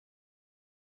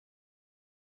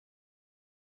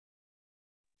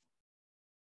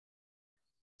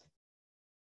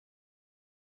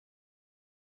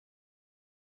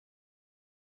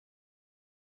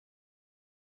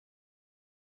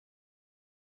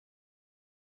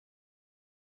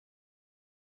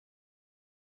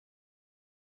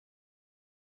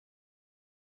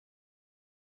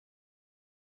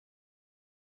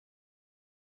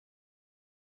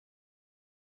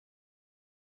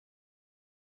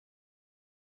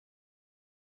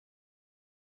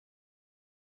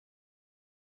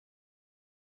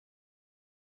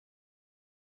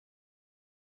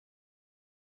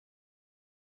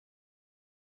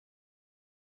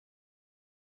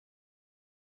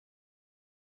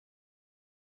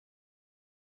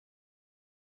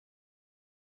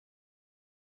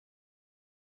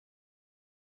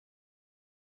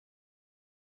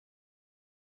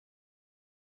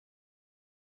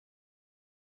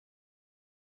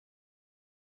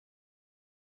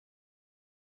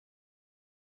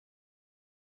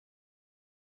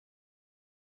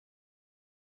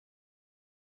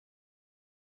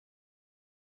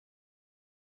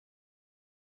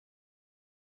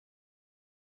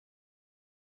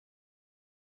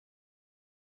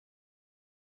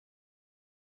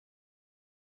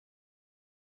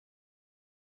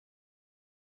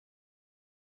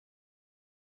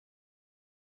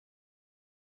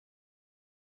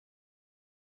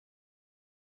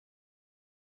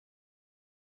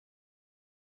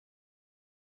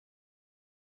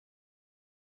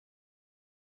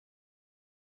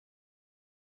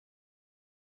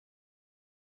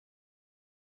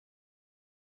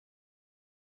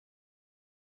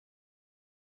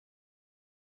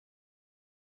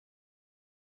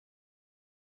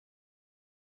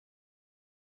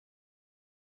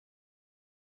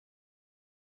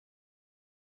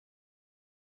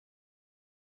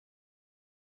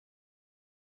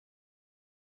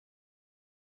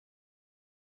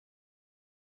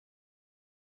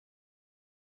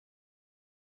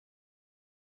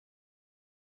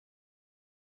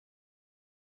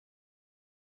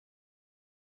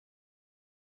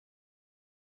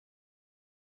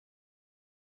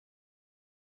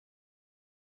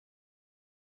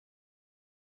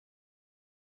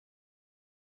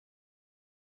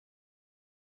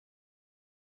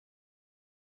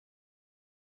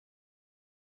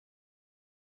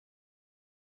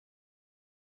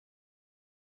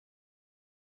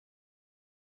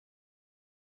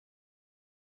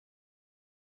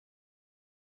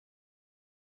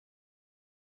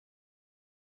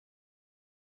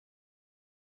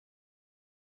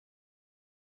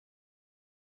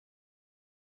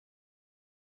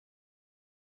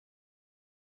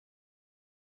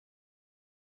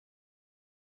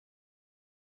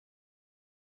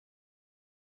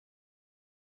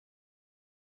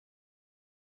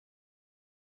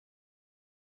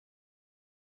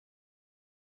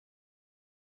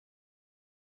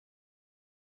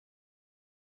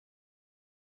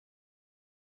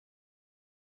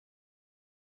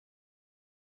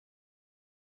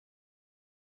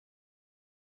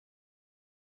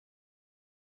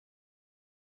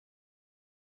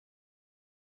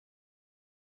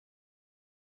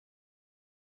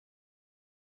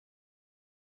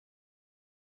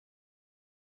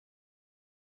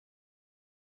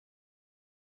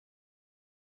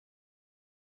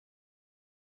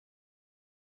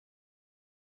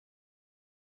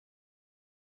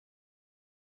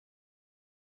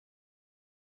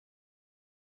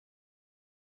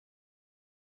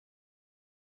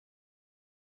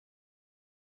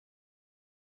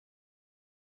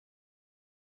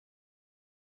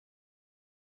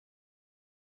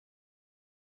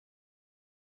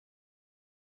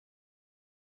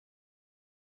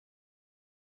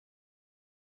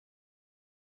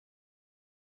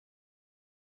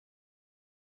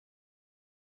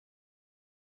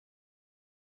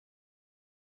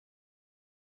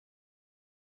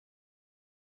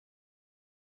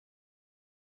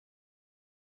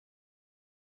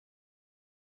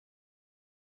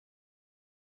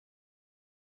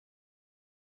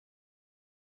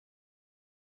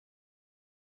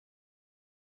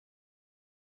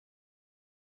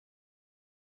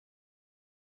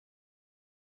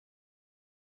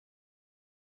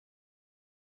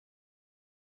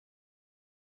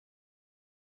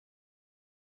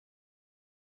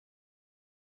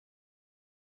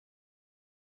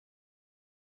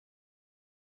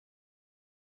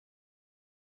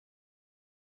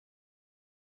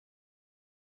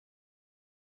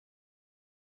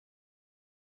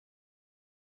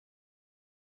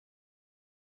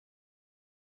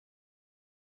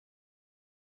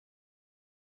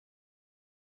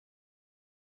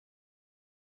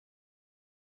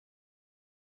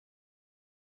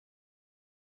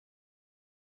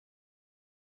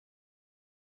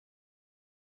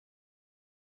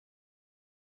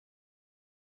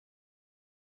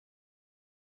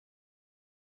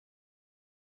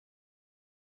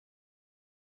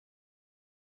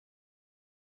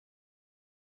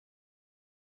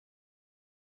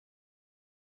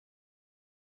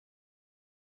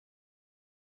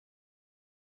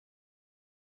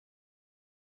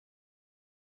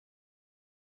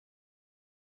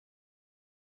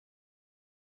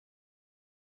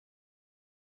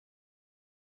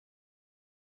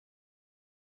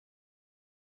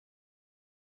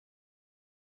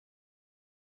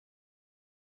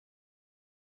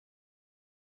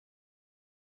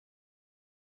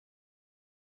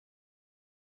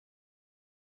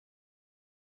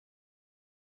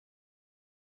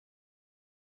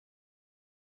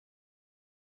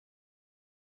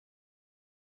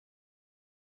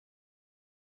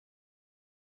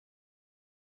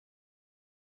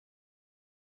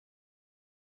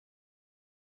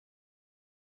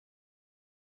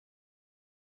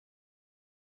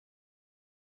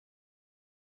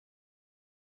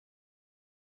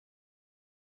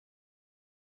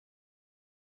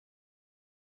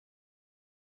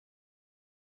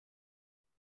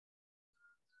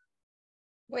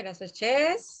Buenas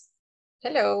noches.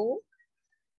 Hello.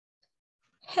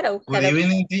 Hello. Good Hello.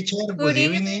 evening, teacher. Good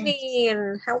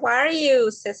evening. How are you,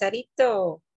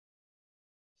 Cesarito?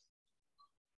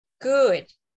 Good.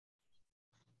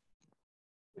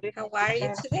 How are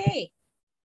you today?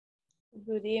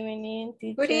 Good evening,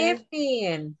 teacher. Good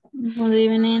evening. Good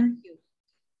evening.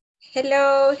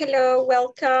 Hello, hello,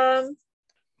 welcome.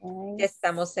 Nice.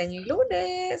 Estamos en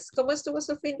lunes. ¿Cómo estuvo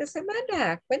su fin de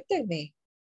semana? Cuéntenme.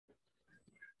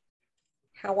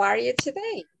 How are you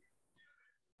today?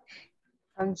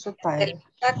 I'm so tired.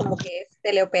 Selmita como que es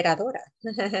teleoperadora.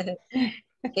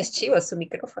 Es chivo su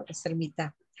micrófono,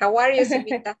 Selmita. How are you,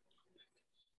 Selmita?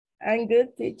 I'm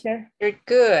good, teacher. You're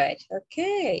good.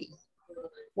 Okay.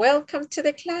 Welcome to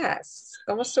the class.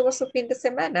 ¿Cómo estuvo su fin de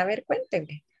semana? A ver,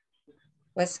 cuéntenme.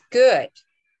 Was good.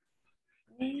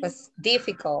 Was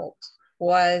difficult.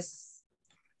 Was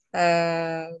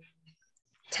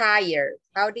tired.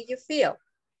 How did you feel?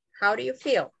 How do you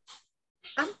feel?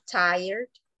 I'm tired.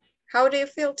 How do you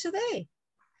feel today?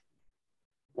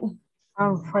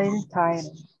 I'm feeling tired.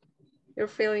 You're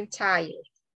feeling tired.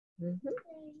 Ujú.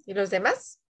 ¿Y los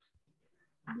demás?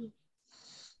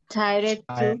 Tired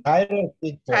too. Tired,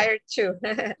 teacher. Tired too.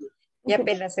 Y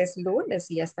apenas es lunes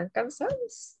y ya están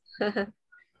cansados.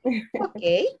 Ok.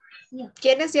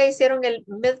 ¿Quiénes ya hicieron el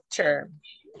midterm?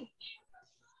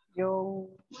 Yo,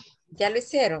 Ya lo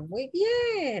hicieron. Muy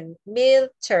bien.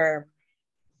 Midterm.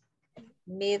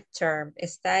 Midterm.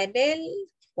 ¿Está en el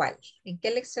cuál? ¿En qué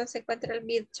lección se encuentra el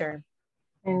midterm?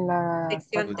 en la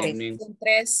Sección 3. Sección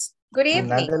 3. Good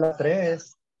Final evening. de la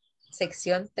 3.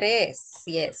 Sección 3.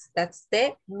 Yes, that's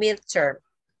the midterm.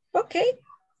 Ok.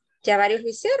 Ya varios lo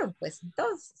hicieron, pues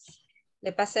entonces.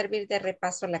 Le va a servir de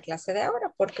repaso la clase de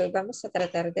ahora porque hoy vamos a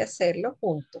tratar de hacerlo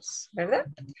juntos, ¿verdad?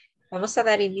 Vamos a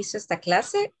dar inicio a esta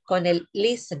clase con el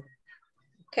listen.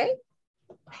 ¿Ok?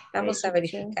 Vamos a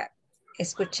verificar.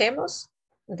 Escuchemos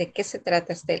de qué se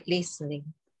trata este listening.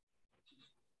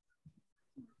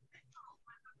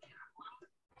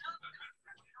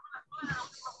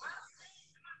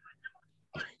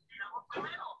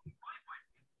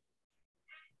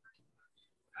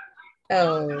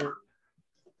 Oh,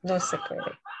 no se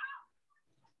puede.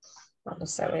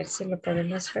 Vamos a ver si lo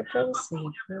podemos reproducir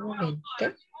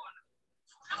nuevamente.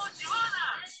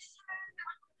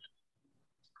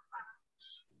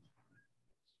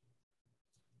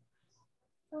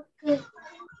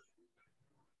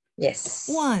 Yes.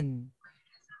 1.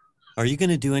 Are you going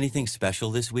to do anything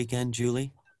special this weekend,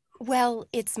 Julie? Well,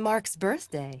 it's Mark's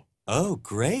birthday. Oh,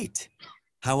 great.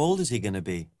 How old is he going to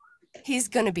be? He's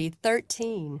going to be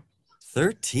 13.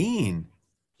 13.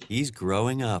 He's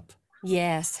growing up.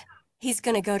 Yes, he's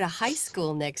going to go to high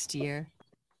school next year.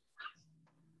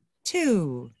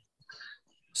 2.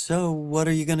 So, what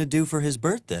are you going to do for his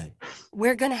birthday?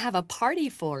 We're going to have a party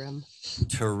for him.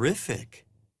 Terrific.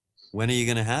 When are you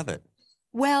going to have it?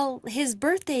 Well, his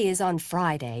birthday is on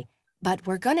Friday, but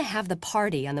we're going to have the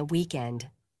party on the weekend.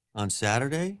 On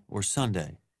Saturday or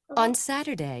Sunday? On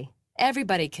Saturday.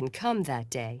 Everybody can come that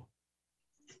day.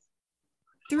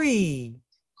 3.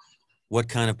 What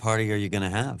kind of party are you going to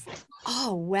have?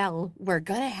 Oh, well, we're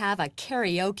going to have a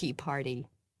karaoke party.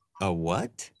 A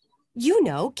what? You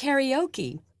know,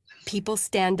 karaoke. People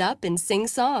stand up and sing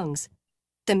songs.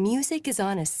 The music is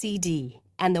on a CD,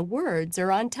 and the words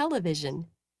are on television.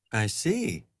 I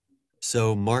see.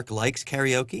 So Mark likes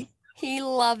karaoke? He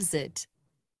loves it.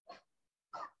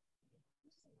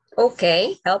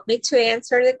 Okay, help me to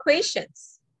answer the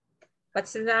questions.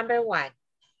 What's the number 1?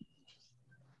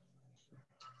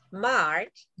 Mark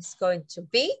is going to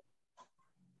be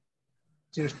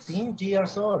 13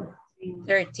 years old.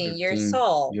 13 years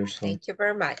old. Thank you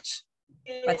very much.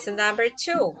 What's the number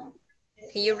 2?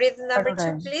 Can you read the number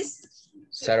 2, please?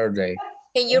 Saturday.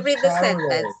 Can you read the Saturday.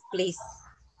 sentence, please?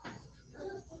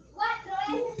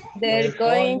 they're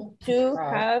going to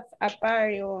have a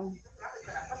party on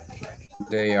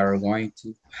They are going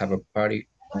to have a party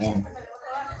on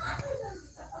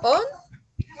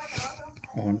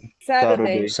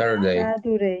Saturday. Saturday.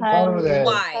 Saturday. Saturday.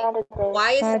 Why?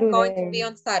 Why is it going to be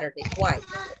on Saturday? Why?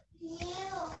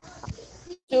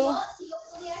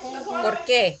 ¿Por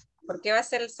qué? ¿Por qué va a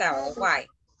ser el sábado? Why?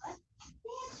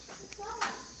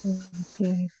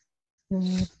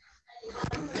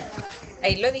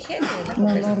 Ahí lo dije en la No lo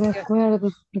conversación.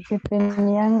 recuerdo porque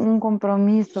tenían un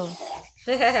compromiso.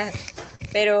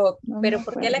 pero No me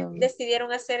 ¿por qué acuerdo.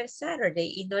 decidieron hacer el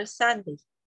Saturday y no el Sunday?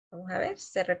 Vamos a ver,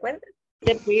 ¿se recuerdan?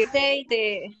 The birthday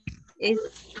is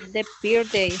the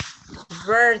birthday.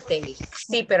 Birthday.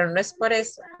 Sí, pero no es por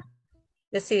eso.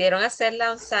 Decidieron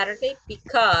hacerla on Saturday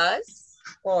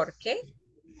porque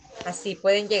así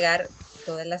pueden llegar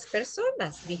Todas las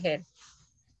personas, dijeron.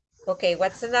 Okay,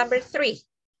 what's the number 3?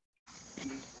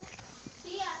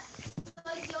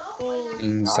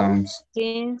 Sing songs.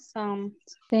 Sing some.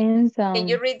 Can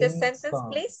you read the Sing sentence,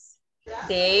 song. please?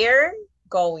 They're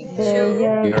going They to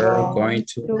are You're going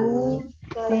to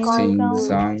sing sing songs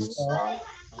songs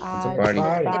at the at party.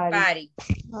 the Party. party.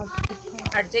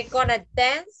 Are they gonna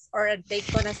dance or are they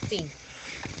gonna sing?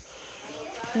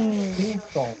 sing, Sing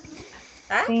song.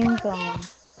 Huh? sing songs.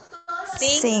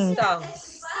 Sing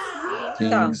songs. Sing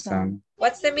Songs. song.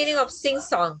 What's the meaning of sing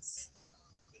songs?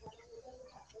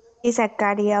 It's a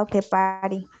karaoke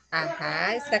party.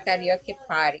 It's a karaoke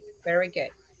party. Very good.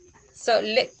 So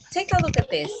take a look at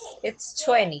this. It's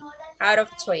 20 out of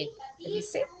 20. Can you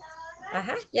see?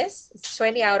 Yes, it's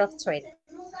 20 out of 20.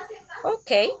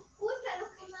 Okay.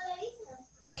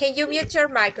 Can you mute your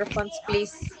microphones,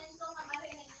 please?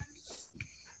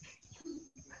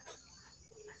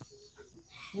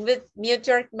 Mute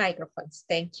your microphones.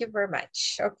 Thank you very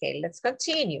much. Okay, let's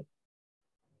continue.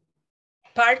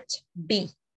 Part B,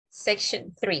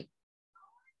 section 3.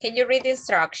 Can you read the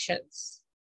instructions?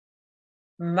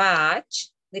 Match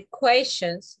the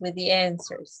questions with the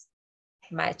answers.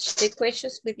 Match the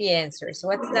questions with the answers.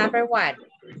 What's number 1?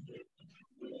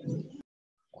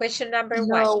 Question number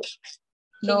 1.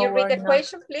 Can you read the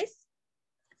question, please?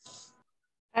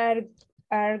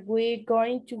 Are we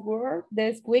going to work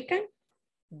this weekend?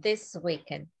 This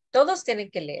weekend. Todos tienen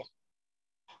que leer.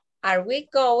 Are we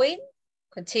going?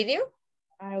 Continue.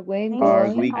 Are we Are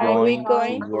we going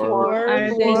going to work Are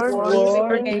this they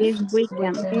work this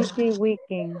weekend? this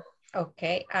weekend?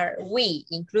 Okay, are we,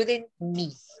 including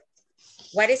me?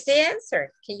 What is the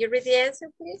answer? Can you read the answer,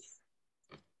 please?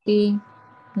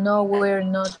 No, we're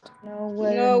not. No,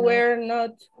 No, we're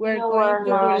not. We're going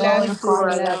to relax.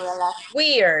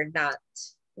 We're not.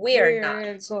 We're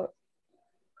not.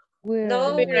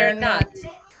 No, we're not.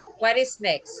 What is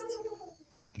next?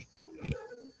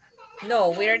 No,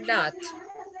 we're not.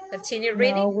 Continue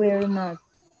reading. No, we're not.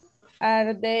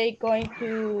 Are they going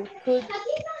to cook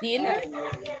dinner?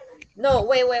 No,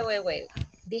 wait.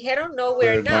 Dijeron no,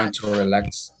 we're We're going not. to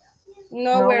relax.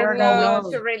 No, we're not.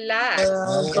 Going to relax.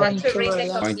 We're You going have to to read the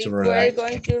relax. Going to complete We're relax.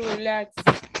 going to relax.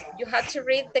 You have to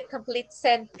read the complete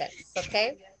sentence,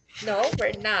 okay? No,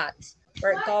 we're not.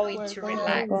 We're going to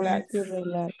relax. Going to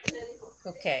relax.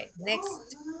 Okay,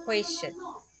 next question.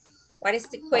 What is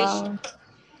the question?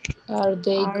 Are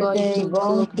they Are going they to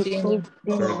going cook to dinner? cook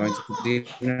We're dinner? going to cook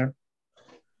dinner.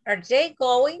 Are they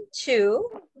going to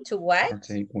what? Are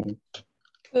they going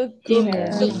Cook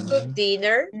Dinner. dinner. To cook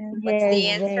dinner. What's the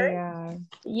Yes, answer? they are.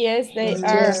 Yes, they are.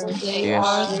 Yes, they Yes,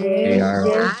 are. they are.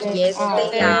 Yes, Yes,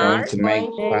 they They're are. going to make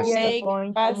Going to They are pasta.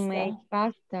 going to make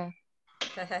pasta.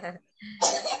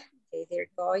 Okay,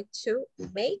 they're going to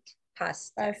make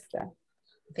pasta.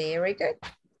 Very good.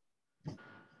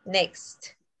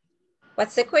 Next.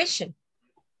 What's the question?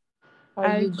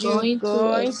 Are you going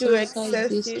to exercise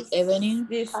this evening?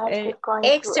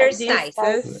 Exercise.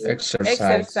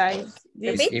 Exercise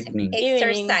this Repeat. evening.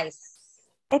 Exercise.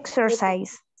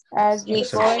 Exercise. Are you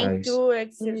going Exercise to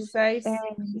exercise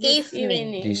this Evening.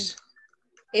 evening? this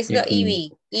It's not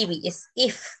evening. EV. It's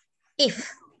if.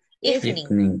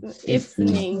 Evening.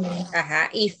 Evening.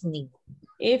 Evening.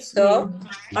 Evening. So,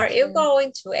 are you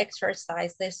going to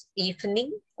exercise this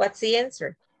evening? What's the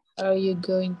answer? Are you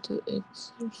going to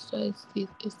exercise this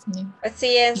evening? What's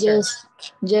the answer?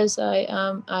 Yes, I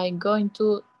am. I'm going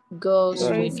to go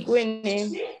swimming.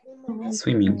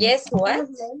 Swimming. Yes, what?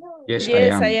 Yes,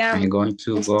 Yes, I I am. am. I'm going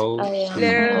to go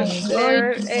Letter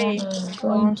swimming. I'm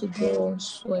going to go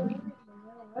swimming.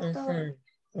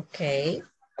 Okay.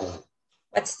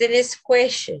 What's the next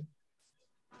question?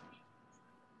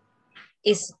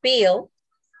 Is Bill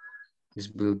Is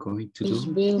Bill going to Is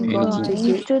do Bill anything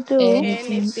going to do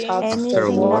anything after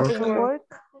anything work? after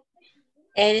work?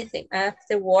 Anything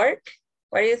after work?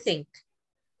 What do you think?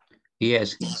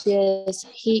 Yes. Yes,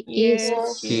 he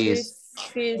is.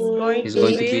 He's going He's to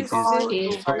going to visit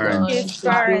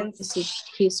visit his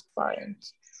his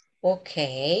parents.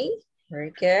 Okay,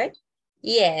 very good.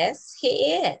 Yes, he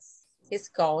is. He's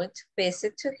going to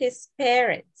visit to his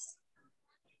parents.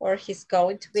 Or he's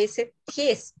going to visit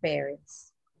his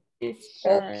parents.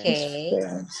 Okay.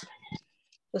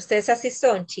 ¿Ustedes así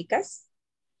son, chicas?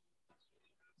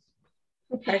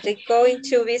 Are they going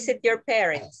to visit your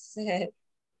parents?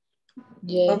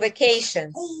 On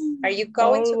vacations? Are you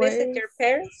going to visit your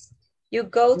parents? You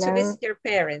go to visit your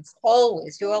parents.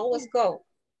 Always. You always go.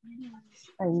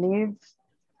 I live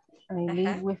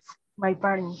with my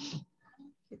parents.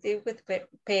 You live with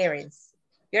parents.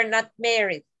 You're not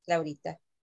married, Laurita.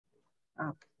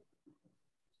 Ah.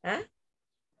 ¿Ah?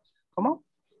 ¿Cómo?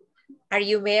 Are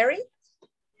you married?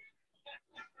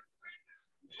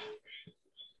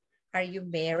 Are you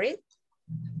married?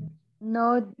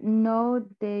 No, no,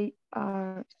 they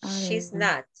are. She's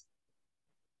not.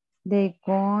 They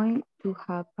going to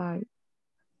have party.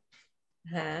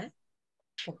 Uh-huh.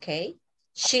 Okay.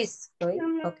 She's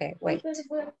going. Okay, wait.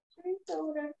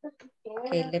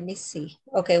 Okay, let me see.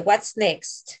 Okay, what's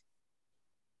next?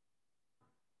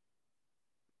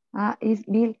 Es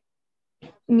Bill.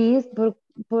 Miss,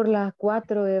 por las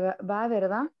 4 va,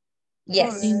 ¿verdad?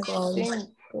 Yes. Cinco.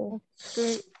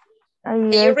 Okay.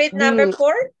 Can you read number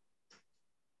 4?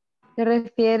 Se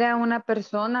refiere a una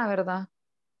persona, ¿verdad?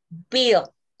 Bill.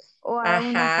 O a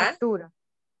una Ajá. factura.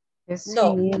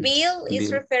 No, Sí. bill is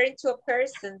Bill. referring to a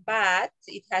person, but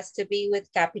it has to be with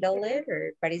capital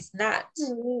letter, but it's not.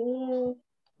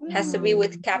 It has to be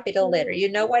with capital letter. You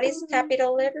know what is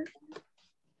capital letter?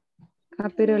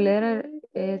 Capital letter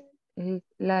es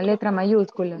la letra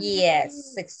mayúscula.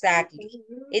 Yes, exactly.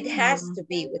 It has to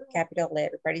be with capital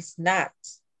letter, but it's not.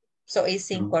 So it's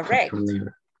incorrect.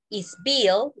 It's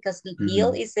Bill, because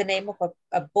Bill is the name of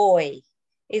a boy.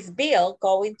 Is Bill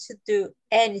going to do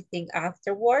anything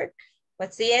after work?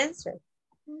 What's the answer?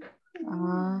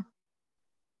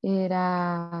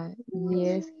 Era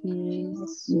yes, he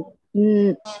is.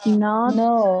 Not.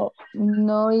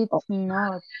 No, it's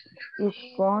not. It's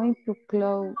going to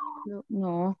close.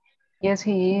 No. Yes,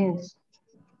 he is.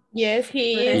 Yes,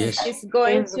 he is. Yes. He's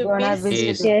going He's to gonna visit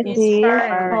Yes, visit his he is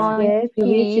parents. going to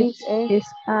visit his He's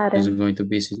parents. going to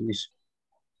visit this.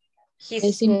 Es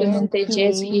He's, simplemente Yes,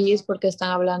 yes, he he is porque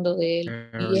están hablando de él.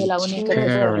 Y es la única que se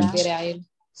Parents. refiere a él.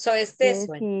 so it's this yes,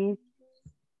 one. he is.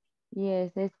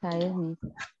 Yes, esta es mi.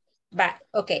 Va,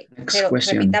 ok, Next pero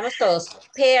question. repitamos todos.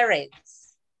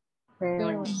 Parents.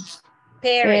 Parents.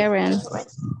 Parents. Parents.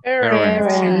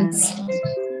 Parents.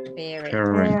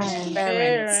 Parents.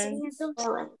 Parents.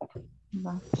 Parents.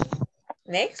 Va.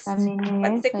 Next. También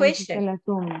What's the esta dice que question? la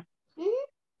suma.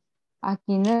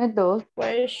 Aquí no es 2,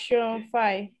 Question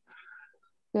 5.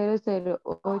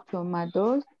 008 más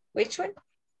 2. Which one?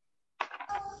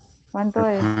 ¿Cuánto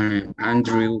es?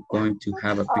 Andrew going to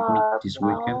have a picnic this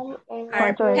weekend.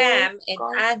 Are ¿Cuánto es? Pam and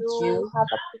Andrew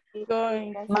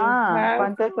Going to Ma, have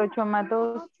 ¿cuánto es 8 más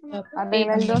 2?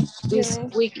 Arregla el 2. This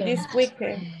weekend. this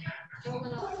weekend.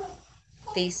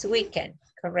 this weekend?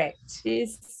 Correct.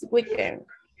 This weekend.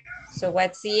 So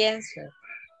what's the answer?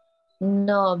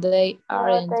 No, they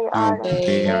aren't. They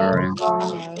aren't.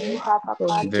 Going They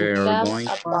to are have going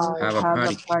a to party. have a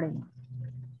party.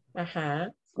 Uh-huh.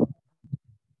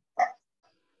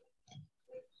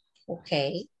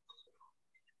 Okay.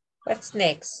 What's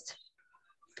next?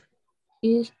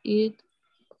 Is it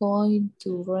going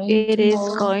to rain It is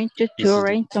tomorrow? going Is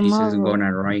rain it tomorrow.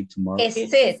 gonna rain tomorrow? Is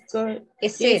it? Is it?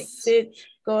 Is it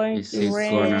going Is to it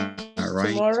rain gonna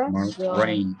rain tomorrow? tomorrow?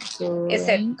 Rain. Is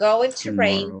it going to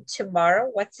rain tomorrow. tomorrow?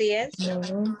 What's the answer?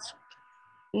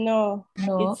 No,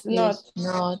 No, it's not. it's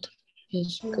not.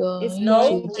 It's going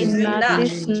No, to it's be not.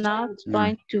 It's not No.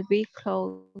 going to be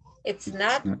closed. It's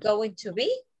not not. going to be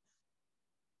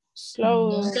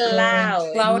Cloud.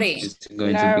 cloudy. It's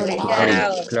going to be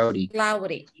Cloudy. cloudy.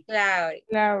 Cloudy. Cloudy.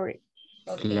 Cloudy.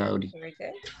 Okay, Cloudy. very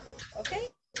good. Okay,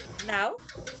 now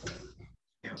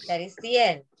that is the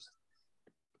end.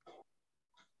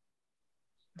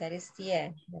 That is the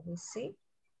end. Let me see.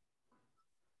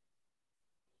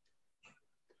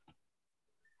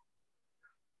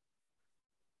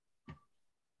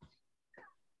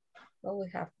 Oh, we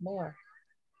have more.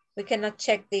 We cannot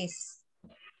check this.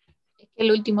 Es que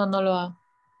el último no lo ha.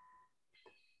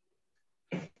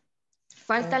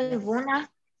 ¿Falta alguna?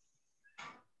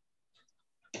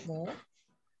 No.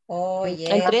 Oh, El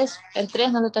yes.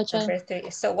 3 no lo está echado. Number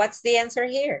 3. So what's the answer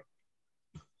here?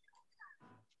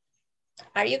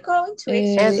 Are you going to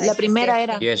exercise? La primera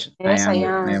era. Yes, Yes, I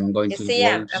am going to Yes, I go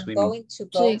am. I'm swimming. going to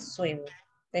go Sí. swimming.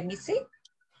 Let me see.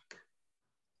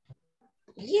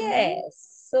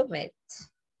 Yes, summit.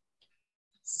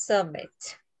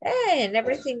 Summit. And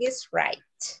everything is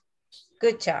right.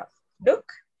 Good job.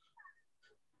 Look.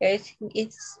 Everything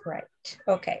is right.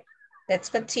 Okay, let's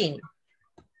continue.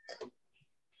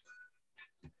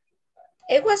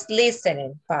 It was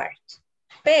listening part.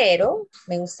 Pero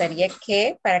me gustaría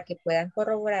que, para que puedan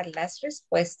corroborar las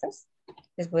respuestas,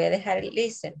 les voy a dejar el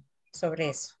listen sobre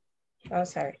eso.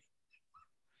 Vamos a ver.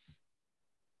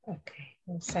 Ok,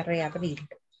 vamos a reabrirlo.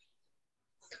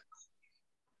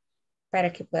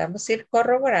 Para que podamos ir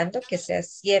corroborando que sean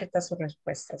ciertas sus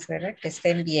respuestas, ¿verdad? Que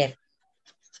estén bien.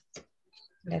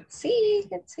 Let's see,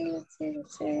 let's see, let's see,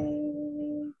 let's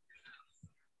see.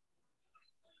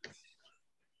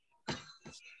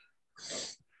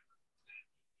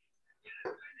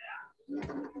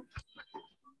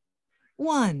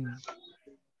 1.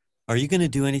 Are you going to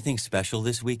do anything special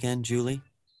this weekend, Julie?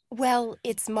 Well,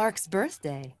 it's Mark's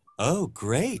birthday. Oh,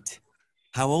 great.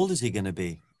 How old is he going to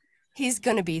be? He's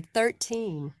going to be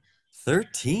 13.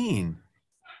 13.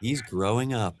 He's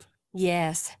growing up.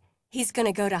 Yes, he's going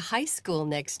to go to high school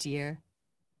next year.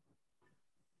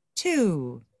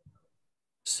 2.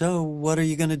 So what are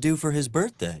you going to do for his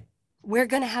birthday? We're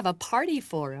going to have a party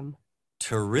for him.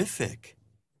 Terrific.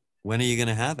 When are you going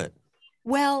to have it?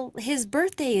 Well, his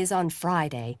birthday is on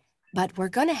Friday, but we're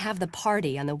going to have the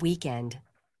party on the weekend.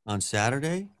 On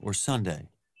Saturday or Sunday?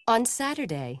 On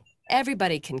Saturday.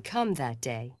 Everybody can come that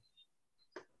day.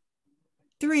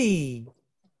 3.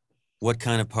 What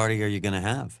kind of party are you going to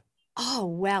have? Oh,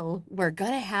 well, we're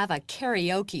going to have a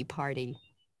karaoke party.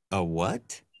 A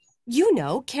what? You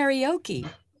know, karaoke.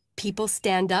 People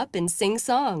stand up and sing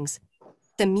songs.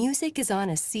 The music is on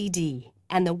a CD,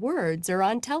 and the words are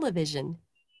on television.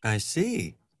 I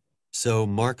see. So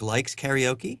Mark likes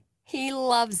karaoke? He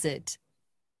loves it.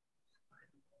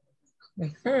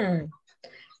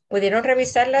 ¿Pudieron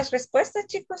revisar las respuestas,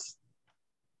 chicos?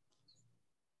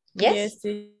 Yes.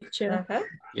 Teacher.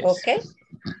 Yes. Ok.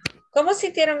 ¿Cómo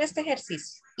sintieron este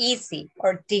ejercicio? Easy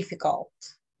or difficult?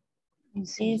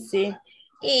 Easy.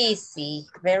 Easy.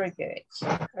 Very good.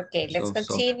 Okay, let's So.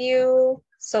 continue.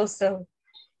 So.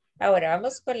 Ahora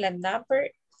vamos con la number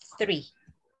 3.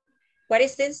 What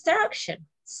is the instruction?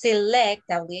 Select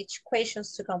WH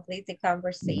questions to complete the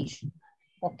conversation.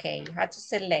 Okay, you have to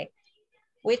select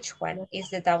which one is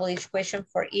the WH question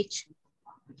for each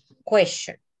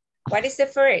question. What is the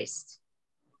first?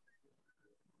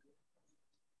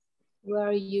 Where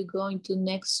are you going to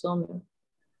next summer?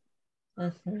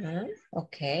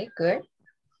 Okay, good.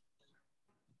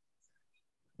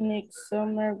 Next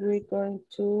summer we're going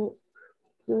to.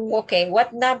 Okay,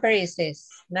 what number is this?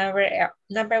 Number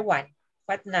 1.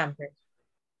 What number?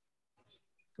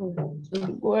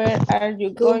 Where are you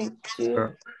going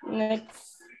to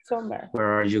next summer?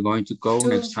 Where are you going to go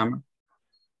next summer?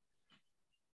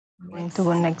 Going to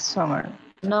go next summer.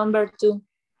 Number 2.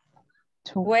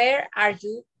 Where are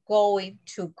you going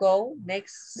to go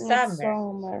next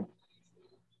summer?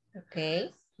 Okay,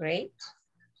 great.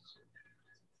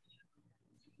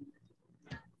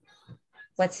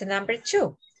 What's the number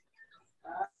 2?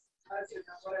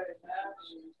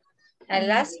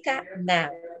 Alaska now.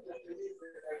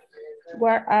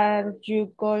 Where are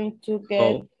you going to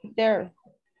get there?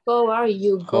 How are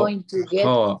you going to get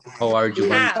How are you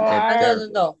going to get there?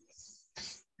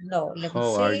 No, let me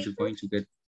How are see. you going to get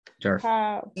there?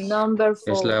 Number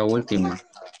 4. Es la última.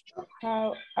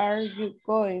 How are you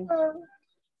going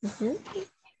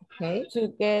Okay. to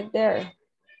get there?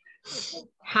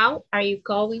 How are you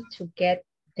going to get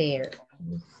there? Let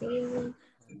me see.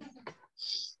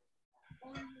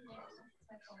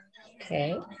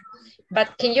 Okay.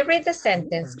 But can you read the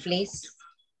sentence, please?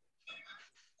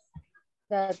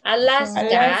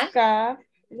 Alaska.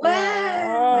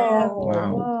 Wow.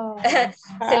 Wow.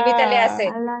 Selvita le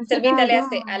hace.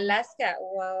 Alaska.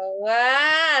 Wow.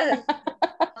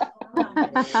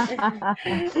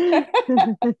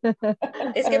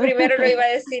 Es que primero lo iba a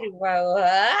decir. Wow.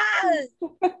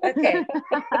 Ok.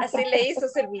 Así le hizo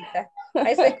Selvita.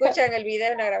 Ahí se escucha en el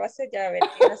video, en la grabación. Ya a ver,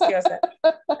 qué graciosa.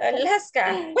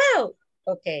 Alaska. Wow.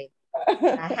 Ok.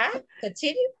 Ajá.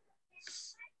 Continue.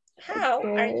 How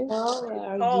are you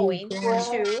going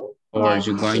to How are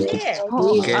you going to there?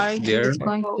 get there?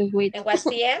 And what's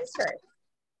the answer?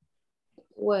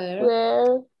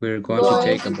 Where We're going to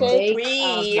take a boat.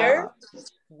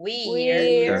 We're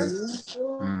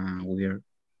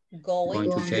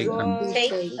going to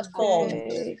take a boat.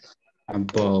 a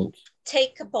boat.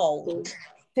 Take a boat.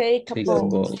 Take a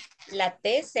boat. La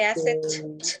T se hace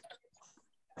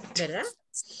 ¿verdad?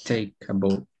 Take a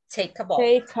boat. Take a boat.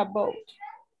 Take a boat.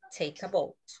 Take a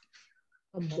boat.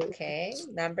 Okay,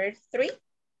 number 3.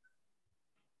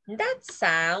 That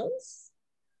sounds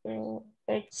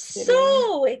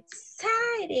so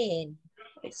exciting.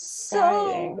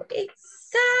 So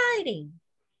exciting.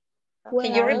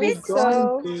 Can you repeat?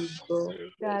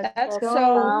 That's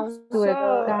so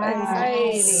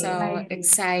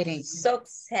exciting. So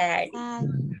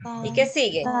exciting. ¿Y qué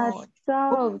sigue?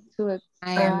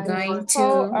 I am going to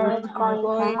go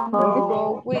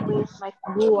with my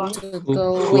family. Who are you going to go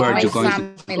with? Who are you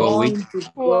going to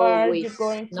Who are you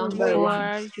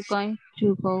going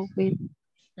to go with?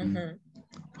 Who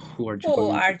are Who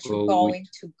are you going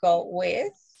to go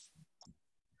with?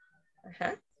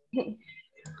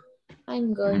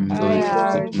 I'm going to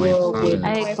go with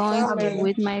I'm going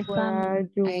with my family.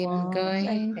 I am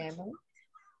going.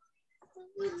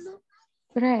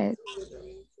 Bread.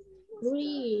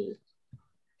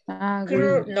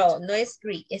 No, no es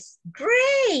great, es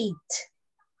great.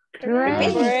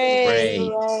 Great.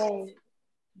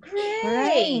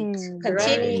 Great.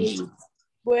 Continue.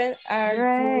 When are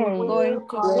you going to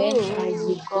go?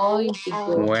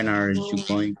 When are you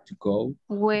going to go?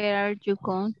 Where are you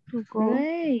going to go?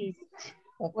 Great.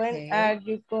 When are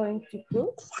you going to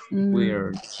go?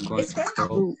 We're going to go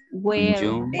in Where?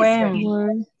 June.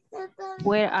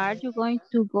 Where are you going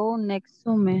to go next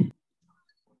summer?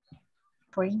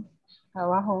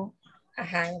 Abajo.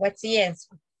 What's the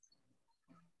answer?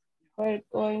 We're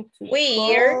going to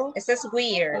We're, go. it says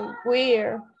we're.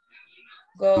 We're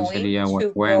Going Sería to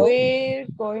when. go. We're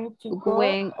going to go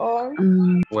When?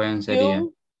 on When sería.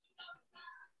 June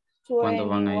 ¿Cuándo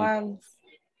van a ir? 21.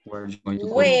 Where are you going to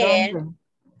go? When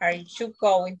are you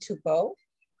going to go?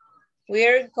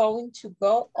 We're going to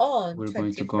go on We're 21st.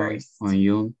 going to go on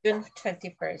June June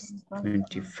 21st.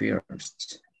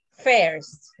 21st.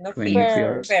 First, not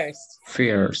first.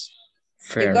 First.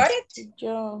 You got it?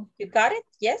 Yo. You got it?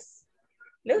 Yes?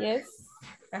 Look. Yes.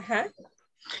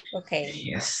 Okay.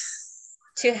 Yes.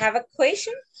 To have a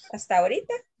question? Hasta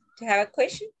ahorita. To have a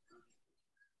question?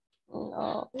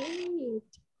 No.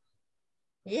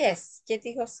 Yes. ¿Quién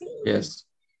dijo sí? Yes.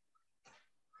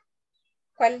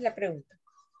 ¿Cuál es la pregunta?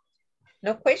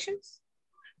 No questions?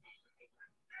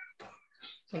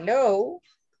 Hello?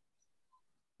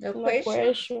 No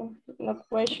question? No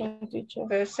question, teacher.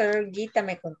 Profesor Guita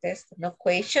me contesta. No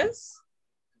questions?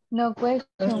 No question.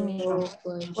 No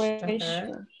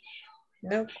question.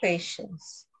 No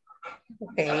questions.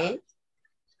 Okay.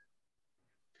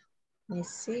 Let me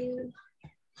see.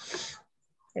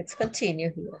 Let's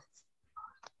continue here.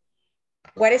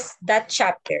 What is that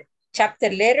chapter? Chapter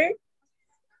letter?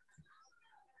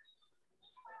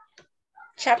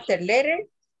 Chapter letter?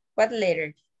 What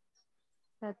letter?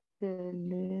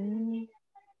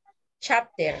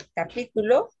 Chapter,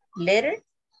 capítulo, letter?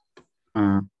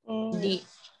 D.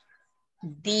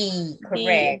 D,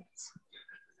 correct.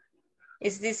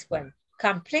 Is this one?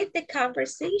 Complete the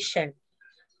conversation.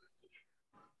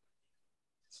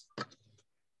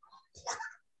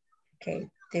 Okay,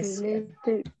 this one.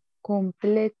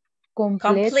 Complete.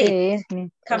 Complete.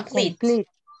 Complete.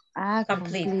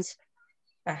 Complete.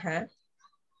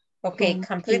 Okay,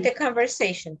 complete the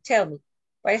conversation. Tell me,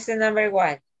 what is the number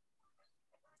one?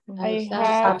 I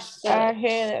have a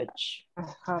headache.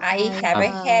 I have a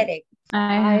headache.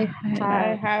 I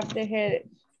have the headache.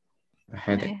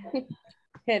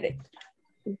 Headache.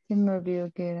 Se me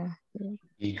olvidó que era.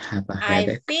 I have a I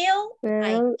headache. feel,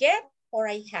 I get, or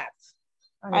I have.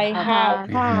 I have.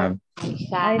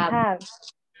 I have.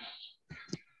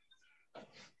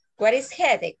 What is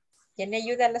headache? ¿Quién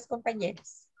ayuda a las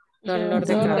compañeras? Dolor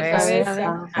de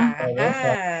cabeza.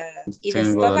 Ajá. ¿Y de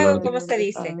Tengo estómago dolor. cómo se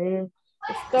dice?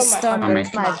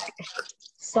 Stomachache.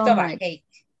 Stomachache.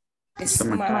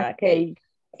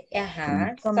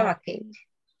 Ajá, stomachache.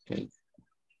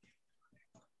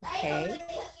 Okay.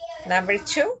 Number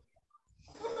two.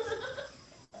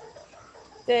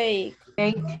 Take.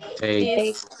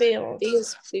 These pills.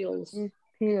 Pills.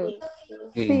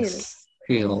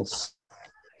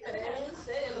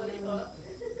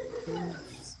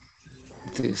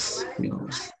 This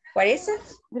pills. What is it?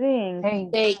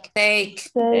 Drink. Take.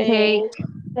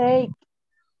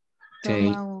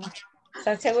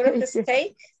 ¿Están seguros que es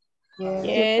take?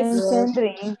 Yes.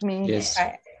 Drink me. Yes.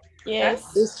 Yes.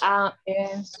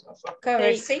 Yes.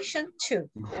 Conversation two.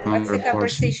 What's the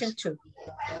conversation two?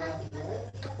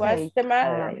 What's the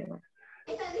matter?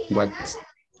 What's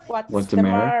the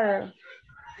matter?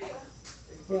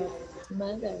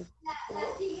 Mother.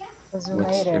 What's the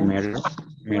matter?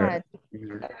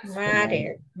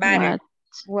 Matter.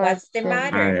 What's the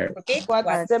matter? Okay.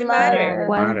 What's the matter?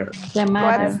 What's the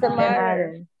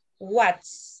matter?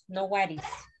 What's, no what is.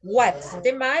 What's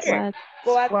the matter?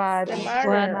 What's the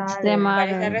matter? What's the ¿Cuál es la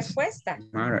matter? respuesta?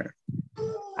 Matter.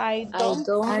 I don't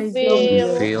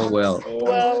Feel feel well.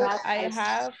 well. I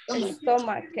have a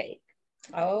stomachache.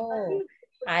 Oh,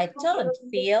 I don't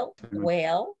feel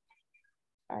well.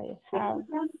 I have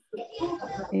a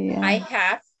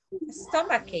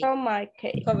stomachache.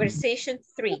 stomachache. Conversation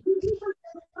 3.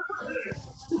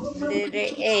 Letter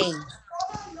A.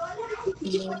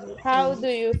 How do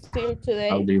you feel today?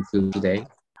 How do you feel today?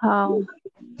 How?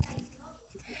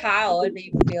 How do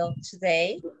you feel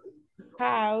today?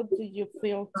 How do you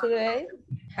feel today?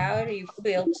 How do you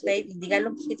feel today? Dígalo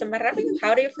un poquito más rápido.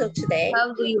 How do you feel today?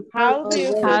 How do you How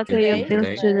do you feel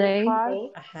today?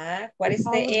 Ajá. What is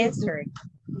the answer?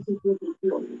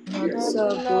 Not so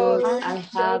good.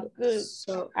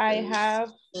 I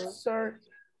have sore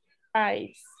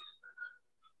eyes.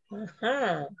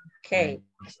 Ajá. Okay.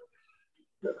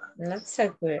 Not so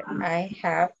good. I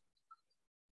have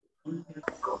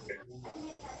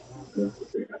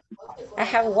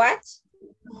what?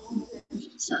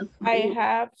 I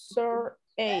have sore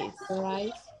eyes.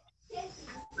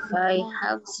 I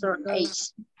have sore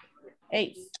eyes.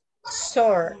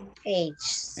 Sore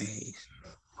eyes.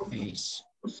 Ace.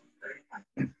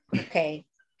 Okay.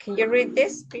 Can you read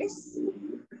this, please?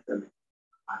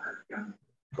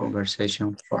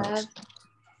 Conversation first.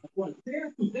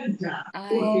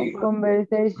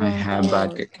 Conversation. I have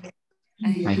backache. I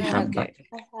have Okay.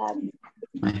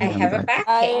 I I have a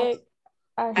backache.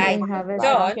 I have a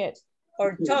don't backache.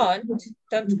 or don't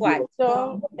what?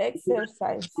 Don't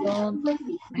exercise. Don't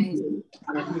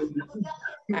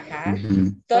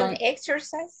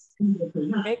exercise.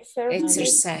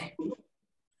 exercise.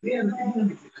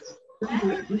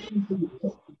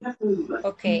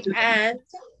 Okay, and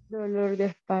Dolor de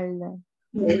espalda.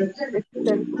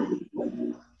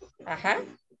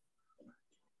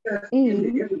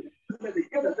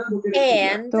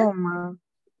 And Toma.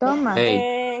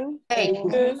 Hey, And take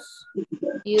this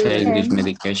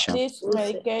medication. this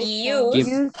medication.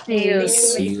 use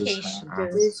This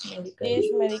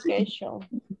medication.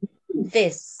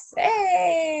 this.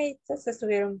 Hey, entonces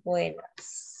estuvieron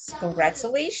buenas.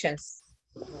 Congratulations.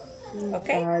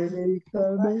 Okay.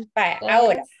 Vaya,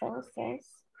 ahora.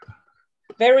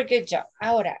 Very good job.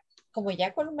 Ahora, como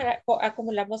ya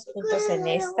acumulamos puntos en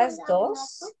estas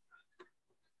dos,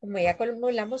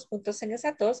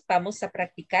 vamos a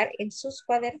practicar en sus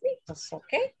cuadernitos,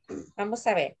 ¿ok? Vamos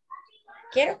a ver.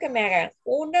 Quiero que me hagan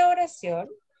una oración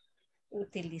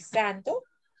utilizando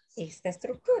esta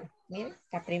estructura. Miren,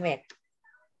 la primera.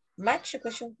 Match the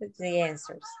question with the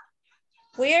answers.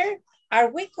 Where are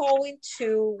we going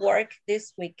to work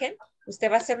this weekend? Usted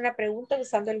va a hacer una pregunta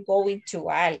usando el going to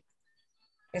algo.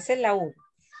 Esa es la 1.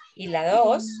 Y la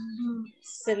 2,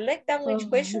 select down which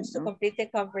questions to complete the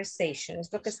conversation. Es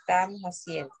lo que estábamos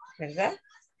haciendo, ¿verdad?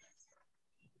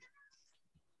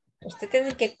 Usted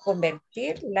tiene que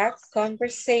convertir la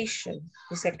conversation,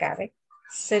 si se cabe.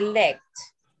 Select.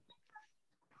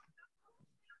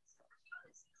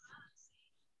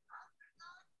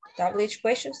 Down which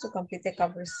questions to complete the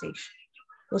conversation.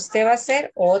 Usted va a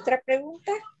hacer otra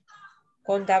pregunta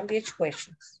con down which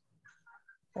questions.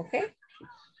 ¿Ok?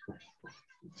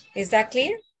 Is that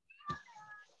clear?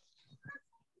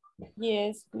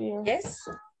 Yes, clear. Yes.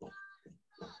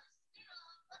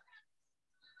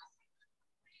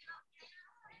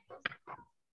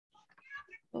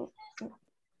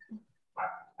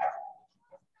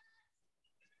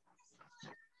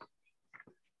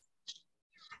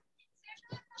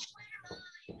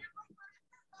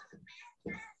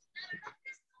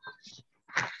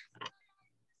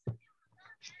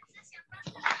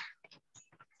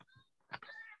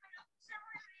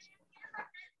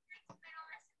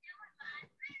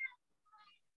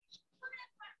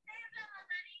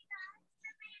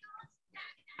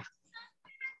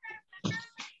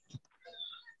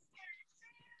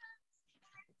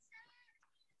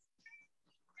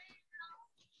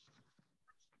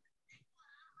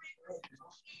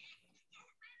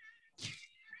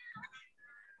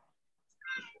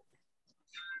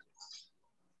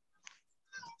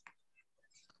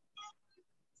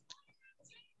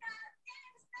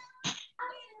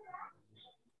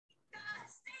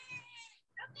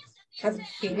 Have you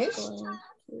finished?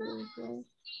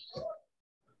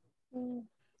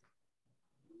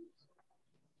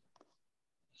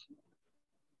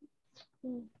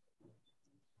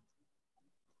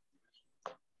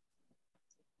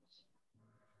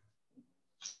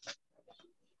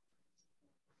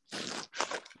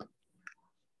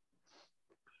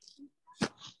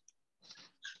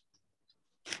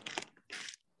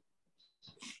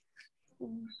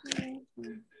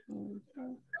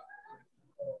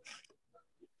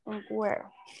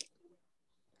 Where?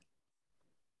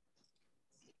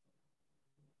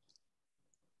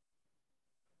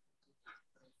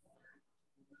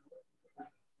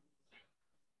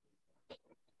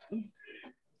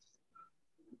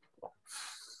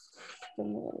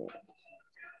 Where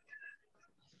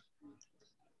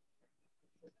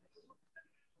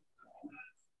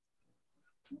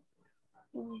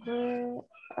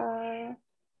are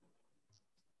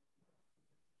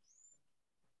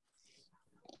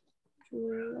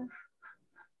you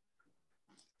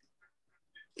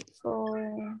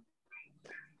going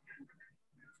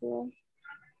to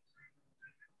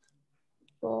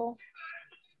go?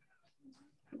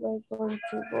 We're going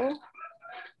to go.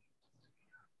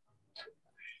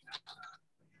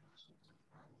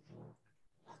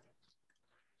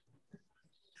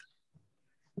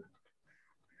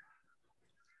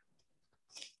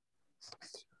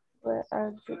 Where are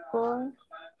are you going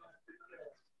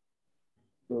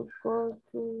to go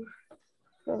to?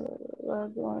 Where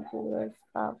do you want to dress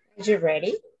up? Are you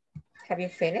ready? Have you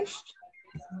finished?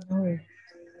 No.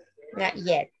 Not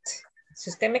yet. Si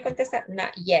usted me contesta,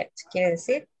 not yet, quiere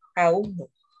decir aún no.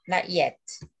 Not yet.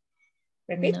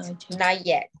 Repeat. Not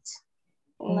yet.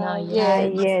 Not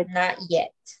Not yet. Not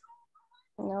yet.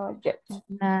 Not yet.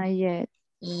 Not yet.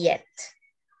 Yet.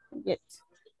 Yet.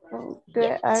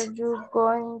 Okay, are you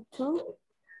going to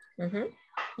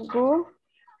go?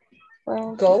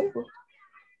 Go.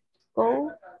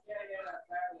 Go.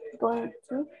 Going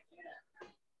to.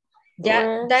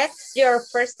 Yeah, that's your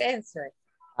first answer.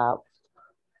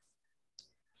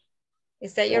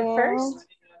 Is that your first?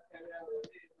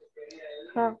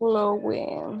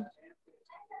 Halloween.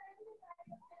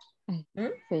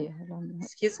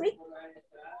 Excuse me?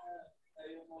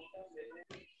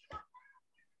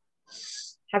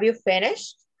 Have you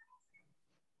finished?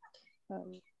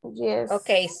 Yes.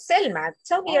 Okay, Selma,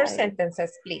 tell me your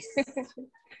sentences, please.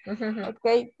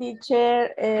 Okay, teacher,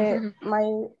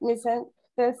 my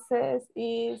sentence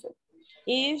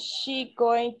is she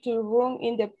going to run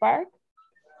in the park?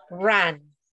 Run.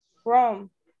 Run.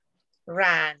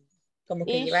 Run. Como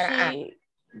que Is llevar a. she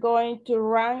going to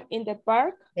run in the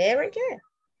park? Very good.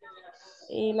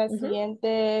 Y la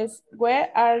siguiente es,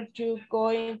 where are you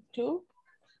going to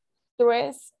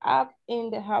dress up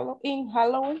in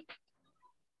Halloween?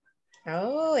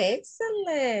 Oh,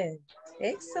 excellent.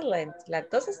 Excellent. Las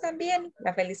dos están bien.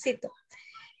 La felicito.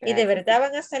 Y de verdad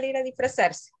van a salir a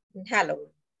disfrazarse en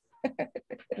Halloween.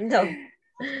 No.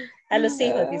 A los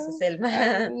hijos, dice Selma.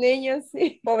 A los niños,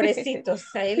 sí.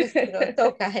 Pobrecitos. Ahí les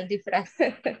toca el disfraz.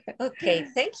 Okay,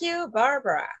 thank you,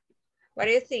 Barbara. What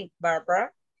do you think,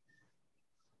 Barbara?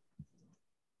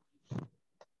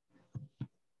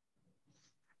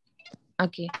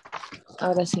 Aquí.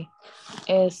 Ahora sí.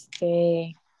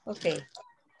 Okay.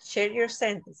 Share your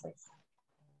sentences.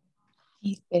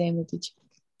 Espérame, teacher.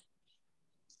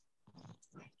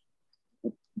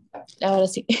 Ahora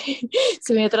sí.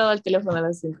 Se me ha trabado el teléfono a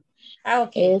las 5. Ah,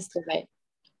 ok.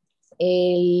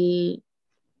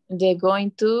 The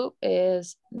going to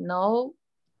is no.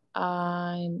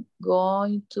 I'm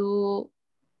going to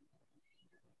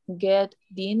get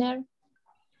dinner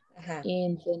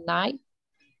in the night.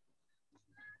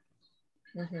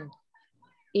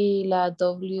 Y la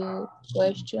W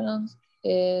question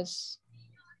is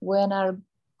when are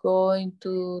going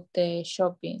to the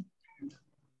shopping?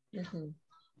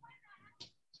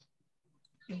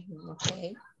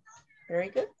 Okay, very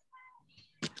good.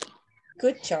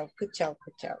 Good job, good job,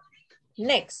 good job.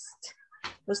 Next,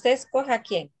 usted escoja a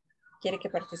quién quiere que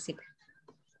participe.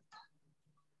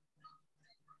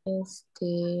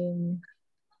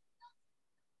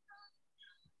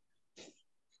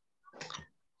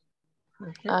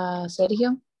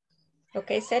 Sergio.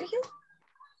 Okay, Sergio.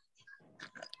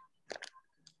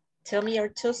 Tell me your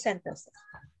 2 sentences.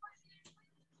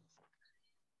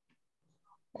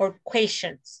 Or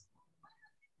questions.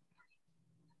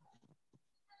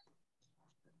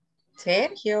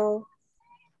 Sergio.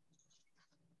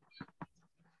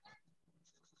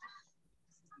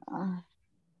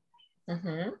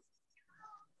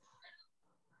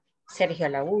 Sergio a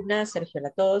la 1, Sergio a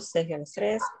la 2, Sergio a las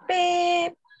 3.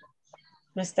 ¡Pip!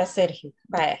 No está Sergio.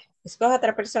 Vaya, escoja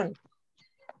otra persona.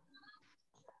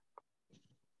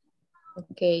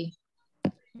 Ok.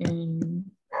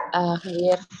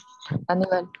 Javier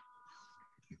Aníbal.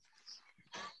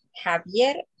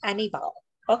 Javier Aníbal.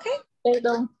 Ok.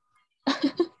 Perdón.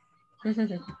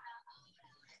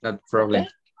 No problem.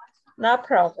 Okay. No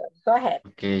problem. Go ahead.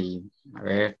 Ok, a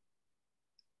ver.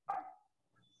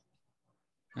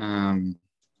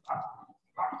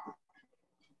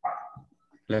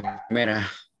 La primera.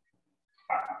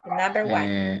 Number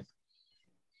 1.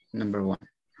 Number 1.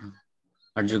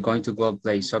 Are you going to go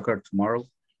play soccer tomorrow?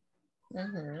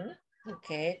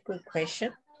 Okay, good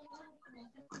question.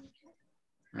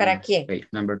 ¿Para quién? Okay,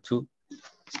 number 2.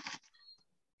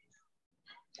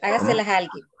 Hágaselas a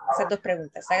alguien. Esas 2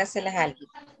 preguntas. Hágaselas a alguien.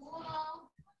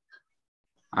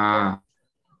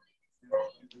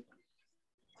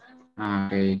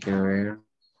 Ok, quiero ver.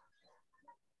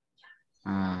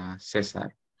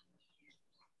 César.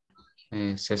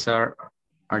 César,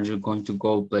 are you going to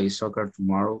go play soccer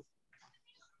tomorrow?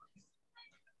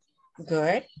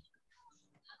 Good.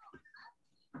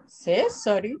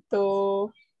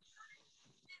 Césarito.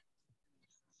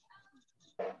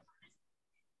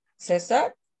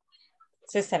 César.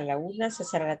 César a la 1,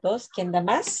 César a la 2. ¿Quién da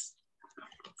más?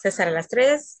 César a las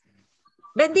 3.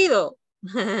 ¡Vendido!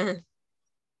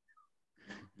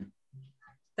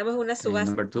 Estamos en una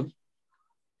subasta. Number 2.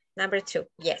 Number 2,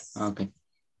 yes. Okay.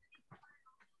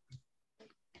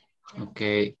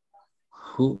 Okay.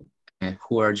 Who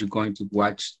are you going to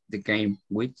watch the game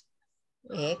with?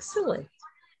 Excellent.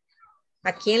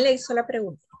 ¿A quién le hizo la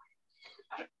pregunta?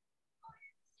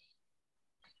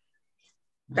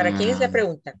 ¿Para quién es la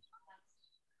pregunta?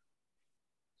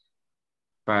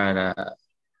 Para, a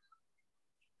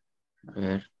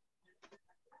ver,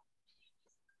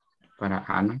 para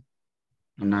Ana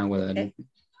Guadalupe. Okay.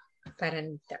 Para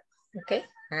Anita. Ok,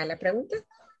 haga la pregunta.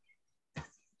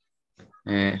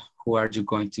 Who are you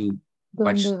going to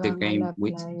watch the game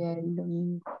with?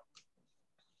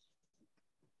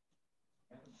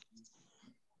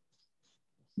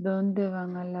 ¿Dónde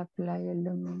van a la playa el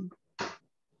domingo?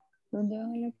 ¿Dónde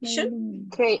van a la playa el domingo?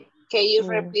 Can you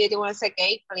repeat once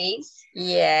again, please?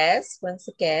 Yes, once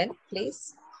again,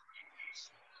 please.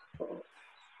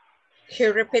 Can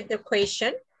you repeat the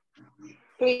question?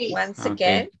 Please. Once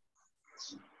again.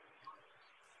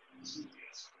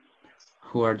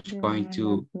 Who are you going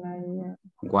to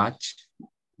watch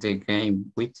the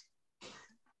game with?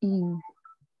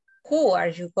 Who are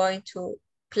you going to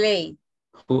play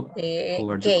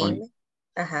the game?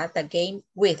 The game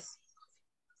with.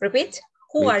 Repeat.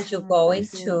 Who are you going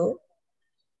to?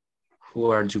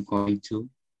 Who are you going to?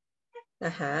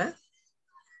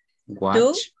 Watch.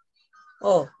 Do?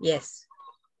 Oh, yes.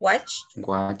 Watch.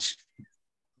 Watch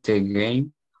the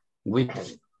game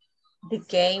with. The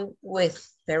game with.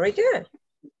 Very good.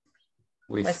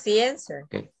 With. What's the answer?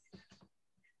 Okay.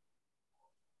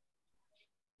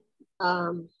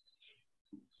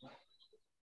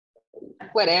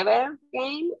 Whatever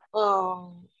game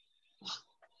or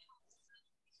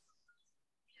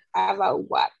about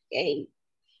what game?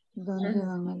 ¿Dónde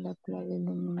van a la playa el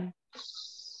domingo?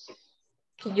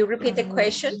 Can you repeat the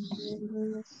question?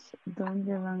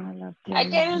 ¿Dónde van a la playa? I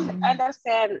can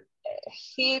understand.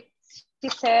 He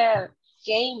said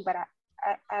game, but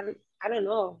I don't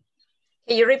know.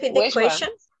 Can you repeat the Which question?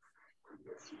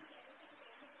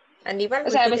 Aníbal, o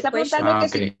sea, me repeat está the question.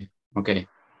 preguntando que Okay. si... Okay.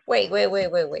 Wait.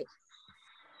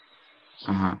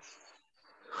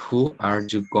 Who are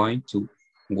you going to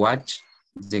watch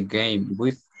the game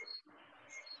with?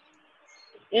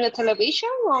 In the television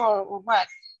or what?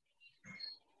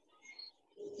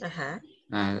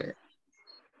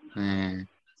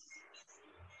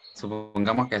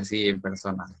 Supongamos que así en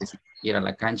persona. Ir a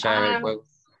la cancha a ver el juego.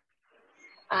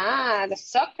 The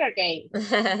soccer game.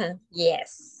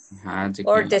 Yes. The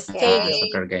Or game. the stadium.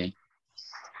 Soccer game.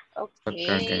 Okay.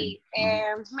 Soccer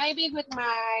game. Maybe with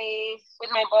my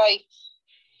boy.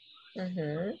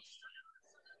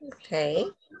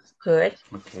 Okay. Good.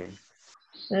 Okay.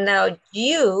 Now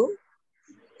you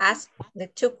ask the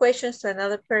two questions to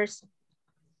another person.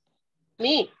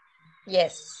 Me?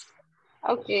 Yes.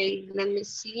 Okay, let me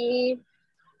see.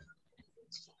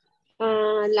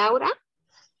 Laura?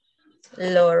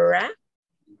 Laura.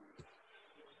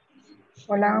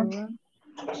 Hola.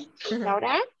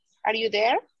 Laura, are you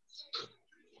there?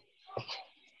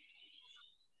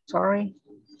 Sorry.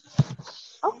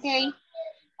 Okay.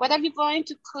 What are you going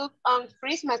to cook on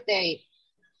Christmas Day?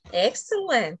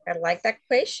 Excellent. I like that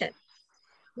question.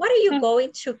 What are you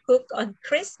going to cook on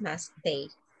Christmas Day?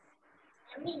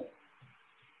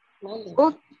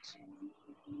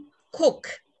 Cook.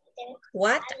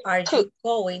 What are you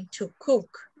going to cook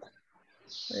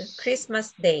on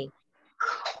Christmas Day?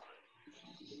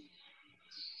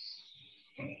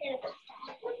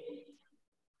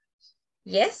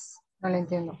 Yes? No lo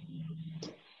entiendo.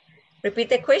 Repeat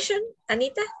the question,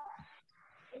 Anita.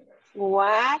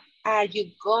 What are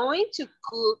you going to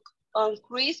cook on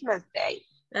Christmas Day?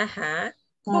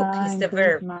 Cook is the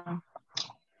verb.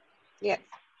 Yes.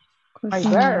 My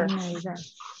verb.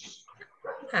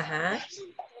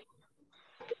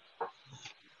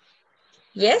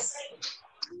 Yes?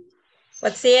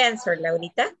 What's the answer,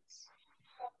 Laurita?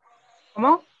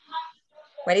 ¿Cómo?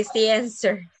 What is the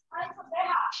answer?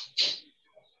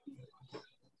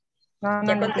 No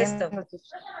Ya contestó.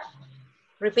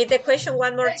 Repeat the question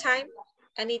one more time,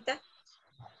 Anita.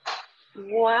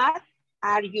 What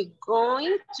are you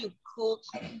going to cook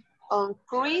on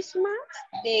Christmas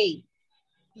Day?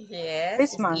 Yes,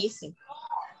 Christmas. it's easy.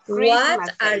 Christmas What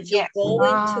Day, are you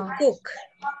going to cook?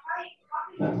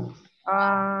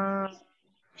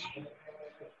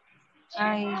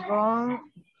 I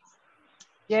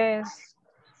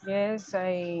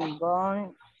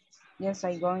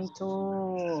going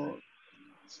to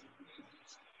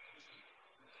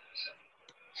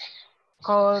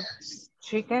cook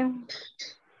chicken.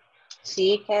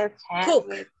 Cook.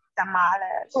 With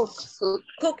tamales.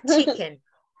 Cook chicken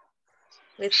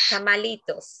with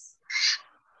tamalitos.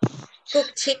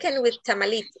 Cook chicken with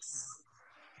tamalitos.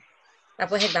 Ah,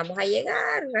 pues vamos a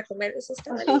llegar a comer esos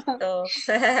tamalitos.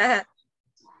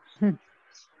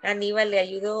 Aníbal le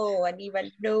ayudó.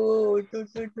 Aníbal, no.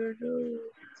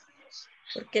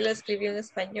 ¿Por qué lo escribió en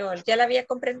español? ¿Ya la había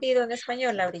comprendido en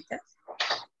español ahorita?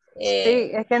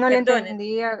 Sí, es que no le perdone.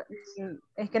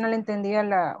 entendía,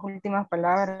 las últimas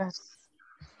palabras.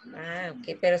 Ah,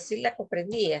 ok, pero sí la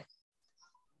comprendía.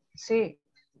 Sí.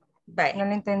 Bye. No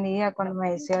le entendía cuando me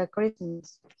decía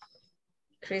Christmas.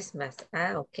 Christmas.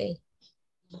 Ah, ok.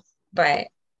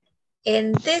 Bye.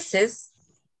 And this is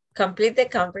complete the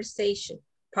conversation.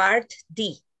 Part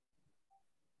D.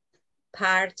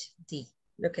 Part D.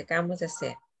 Lo que acabamos de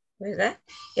hacer, ¿verdad?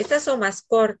 Estas son más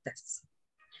cortas.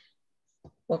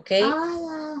 Ok.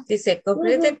 Dice,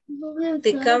 complete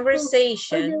the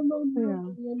conversation.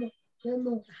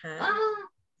 Ajá.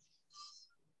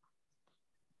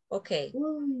 Okay.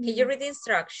 Can you read the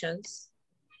instructions?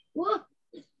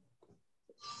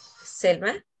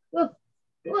 Selma?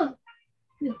 Hello.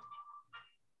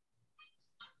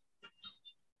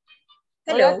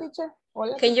 Hola, teacher.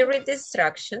 Hola, Can you read the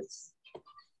instructions?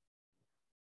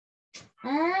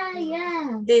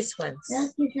 Yeah. These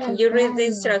ones. Can you read the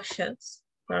instructions?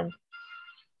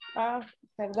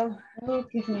 Perdón.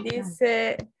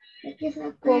 Dice,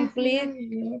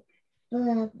 complete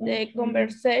the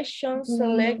conversation,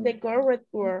 select the correct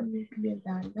word.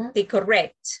 The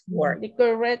correct word. The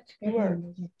correct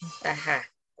word. Ajá.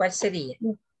 ¿Cuál sería?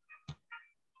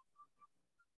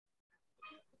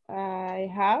 I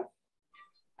have.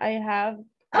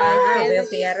 Veo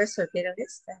que ya resolvieron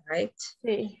esta, right?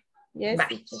 Sí. Yes,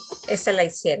 esta la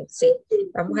hicieron, sí.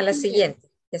 Vamos a la siguiente.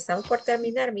 Ya estamos por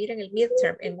terminar. Miren el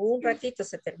midterm. En un ratito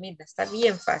se termina. Está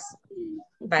bien fácil.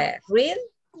 Vaya, read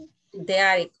the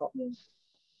article.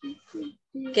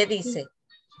 ¿Qué dice?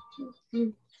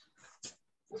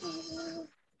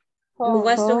 Who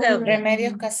wants to help me?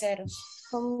 Remedios caseros.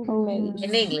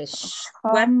 In English.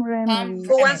 Home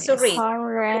Who wants to read?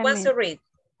 Who wants to read?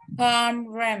 Home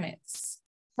remedies.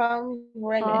 Home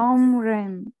remedies. Home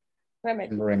remedies.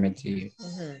 Remedy.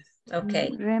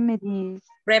 Okay. Remedies.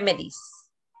 Remedies.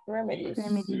 Remedies.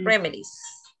 Remedies. Remedies.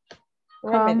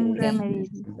 Home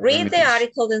remedies. Read the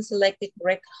article and select the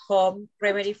correct home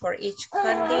remedy for each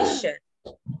condition.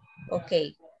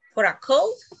 Okay. For a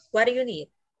cold, what do you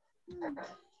need?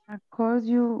 Of course,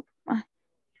 you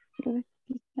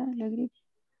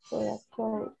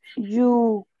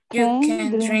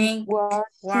can drink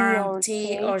warm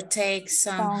tea or take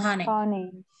some honey.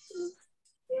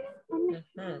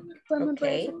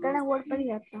 Okay.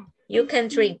 You can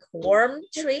drink warm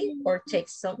tea or take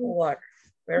some water.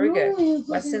 Very good.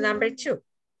 What's the number 2?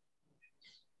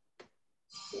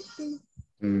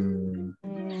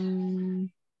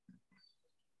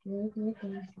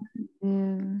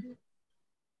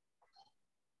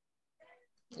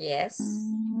 Yes.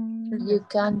 You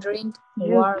can drink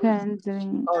warm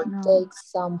or take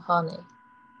some honey.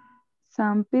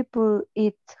 Some people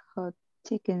eat hot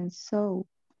chicken soup.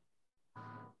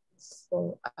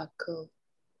 For a cold.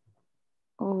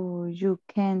 Or you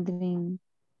can drink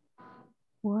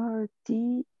warm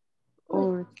tea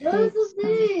or take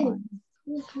some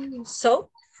honey. So,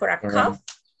 for a cough,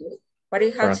 what do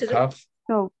you have to do?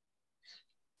 So,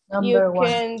 Number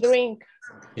 1.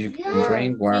 You can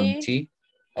drink warm tea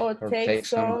or take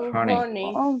some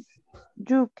honey. Oh,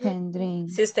 you can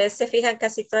drink. Si ustedes se fijan,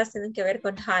 casi todas tienen que ver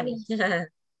con honey.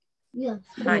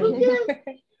 Honey.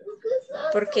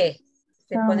 ¿Por qué?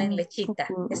 Se ponen lechita.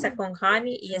 Esta con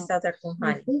honey y esta otra con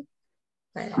honey.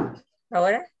 Bueno,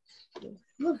 ahora.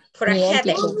 For a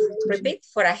headache. Repeat.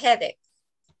 For a headache.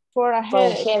 For a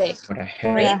headache. For a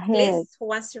headache. Read, please. Who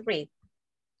wants to read?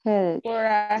 Headache. For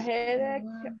a headache.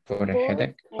 For a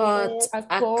headache. Put a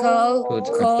cold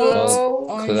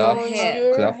on your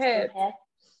head.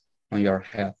 On your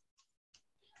head.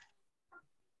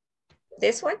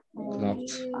 This one?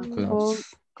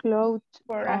 Cloth.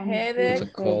 For a headache. Put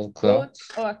a cold cloth.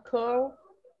 Or a cold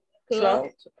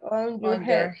cloth on your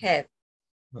head.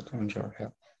 Put on your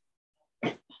head.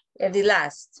 And the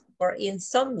last, for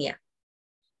insomnia.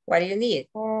 What do you need?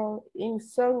 For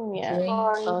insomnia.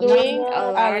 Drink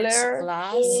a large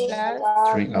glass.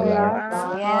 Drink a large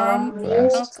Warm glass.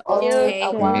 milk or take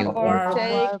a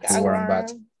warm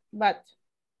bath.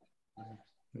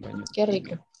 Qué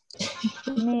rico.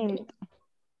 Milk.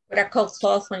 Put a cold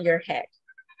cloth on your head.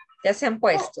 Ya se han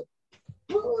puesto.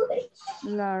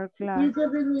 Large glass.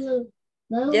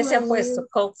 Ya se han puesto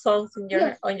cold cloth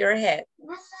on your head.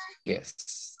 Yes.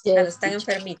 Cuando están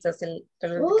enfermitos, el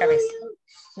dolor de cabeza.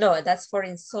 No, that's for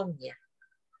insomnia.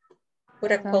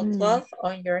 Put a cold cloth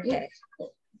on your head.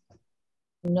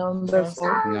 Number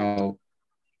 4. No.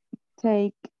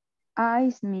 Take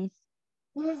ice mist.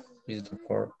 Is the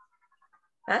four.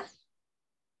 Huh?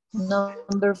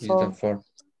 Number Is the four. four.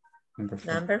 Number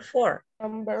four. Number four.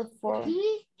 Number 4.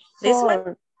 This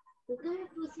one?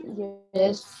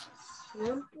 Yes.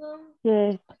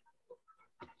 Yes.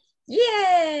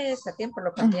 Yes, a tiempo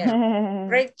lo cambiaron.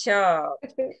 Great job.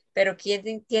 Pero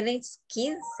 ¿quién tiene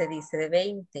 15? Dice, de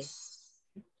 20.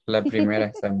 La primera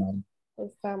está mal.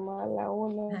 Está mal la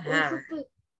 1. Ajá.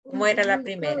 ¿Cómo era la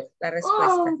primera? La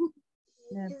respuesta.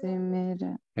 La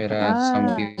primera. Era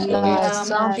some people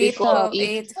Some people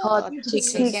eat hot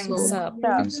chicken soup.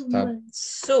 and stuff.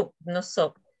 Soup, no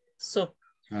soap. Soup.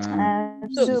 Soup. Ajá.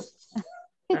 Soup.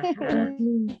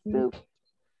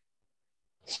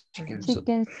 Chicken soup.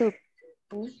 Chicken soup.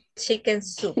 Chicken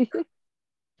soup.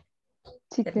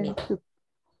 Chicken soup.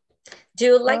 Do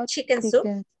you like Hot chicken soup?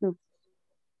 Chicken soup.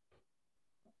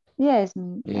 Yes.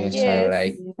 Yes, Yes. I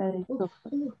like.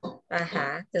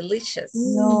 Ajá. Delicious.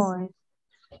 No.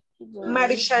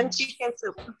 Maruchan chicken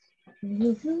soup.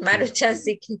 Maruchan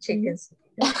chicken soup.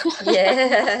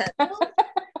 Yeah.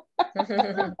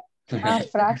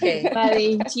 Okay. Made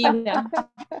in China.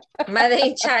 Made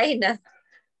in China.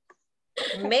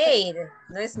 Made.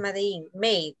 No es made in.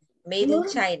 Made. Made in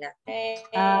China. Made.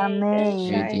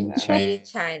 Made in Made in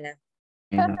China.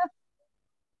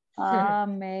 China.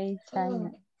 Made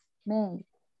China. Made.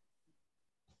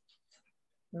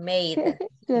 Made.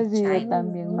 Yo digo China.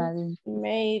 también made.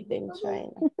 Made in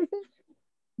China.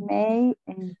 Made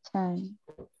in China.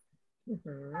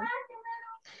 Ujú.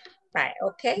 Right,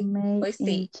 okay. Made Pues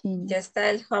sí, in China. ya está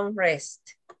el home rest.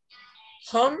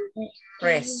 Home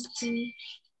rest.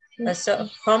 So,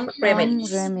 home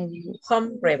remedies. remedies.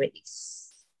 Home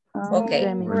remedies. Home Okay.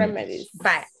 Remedies.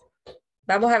 Vale.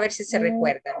 Vamos a ver si se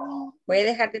recuerdan. Voy a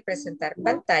dejar de presentar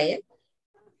pantalla.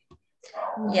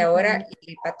 Y ahora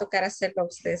les va a tocar hacerlo a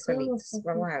ustedes solitos.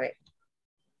 Vamos a ver.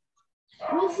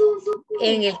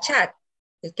 En el chat,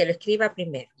 el que lo escriba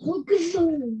primero.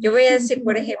 Yo voy a decir,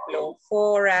 por ejemplo,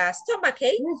 for a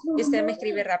stomachache, y usted me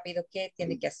escribe rápido qué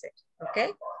tiene que hacer.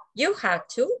 ¿Ok? You have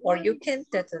to, or you can,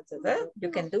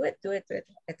 you can do it,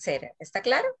 etc. ¿Está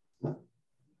claro?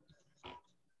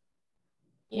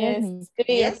 Yes.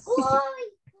 Yes.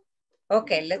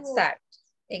 Ok, let's start.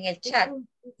 En el chat,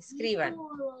 escriban.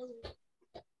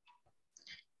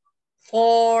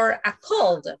 For a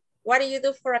cold, what do you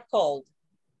do for a cold?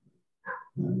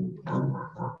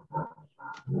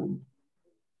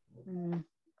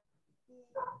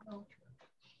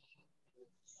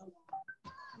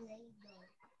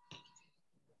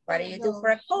 What do you do for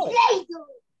a cold?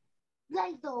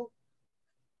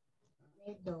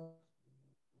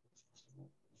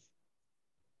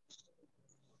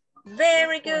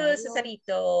 Very good,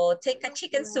 Cesarito. Take a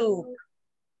chicken soup.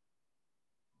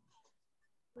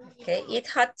 Okay, eat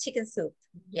hot chicken soup.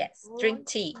 Yes, drink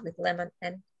tea with lemon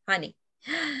and honey.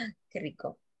 Qué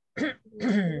rico.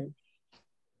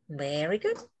 Very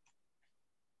good.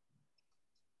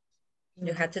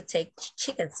 You have to take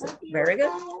chicken soup. Very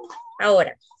good.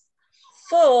 Ahora,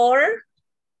 for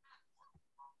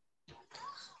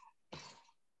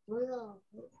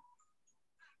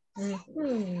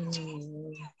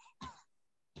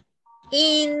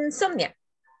insomnia.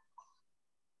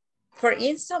 For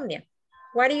insomnia,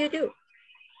 what do you do?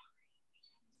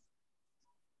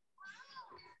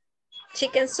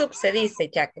 Chicken soup se dice,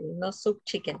 Jacqueline, no soup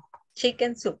chicken.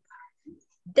 Chicken soup.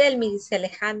 Delmi dice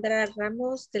Alejandra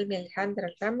Ramos,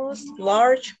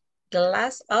 large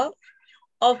glass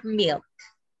of milk.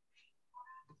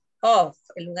 Of,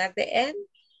 en lugar de en,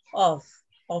 of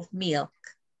milk.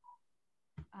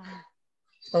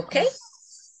 Okay?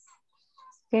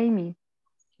 Jamie.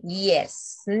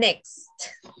 Yes, next.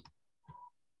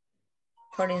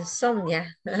 For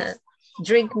insomnia,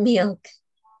 drink milk.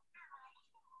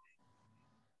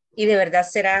 ¿Y de verdad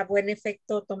será buen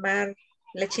efecto tomar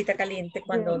lechita caliente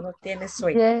cuando uno tiene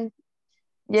sueño?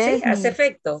 Yes, sí, hace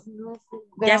efecto.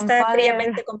 Ya está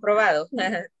fríamente comprobado.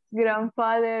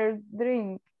 Grandfather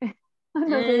drink.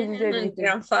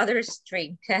 Grandfather's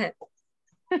drink.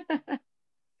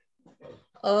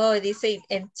 Oh, dice,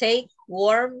 and take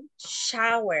warm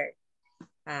shower.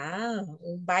 Ah,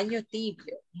 un baño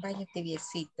tibio, un baño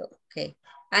tibiecito. Ok.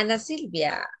 Ana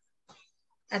Silvia.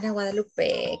 Ana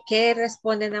Guadalupe. ¿Qué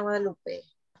responde Ana Guadalupe?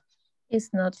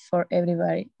 It's not for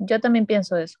everybody. Yo también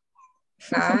pienso eso.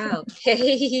 Ah,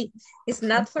 ok. It's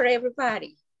not for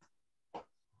everybody.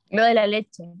 Lo de la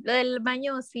leche. Lo del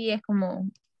baño sí es como...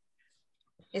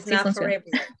 It's sí not funciona. for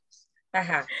everybody.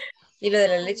 Ajá. Y lo de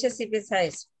la leche sí piensa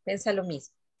eso. Piensa lo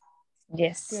mismo.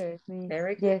 Yes.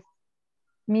 Very good. Yes.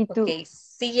 Me too. Ok,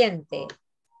 siguiente.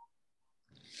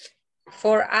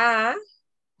 For a,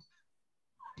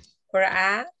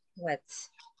 what?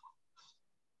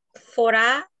 for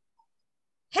a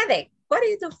headache. What do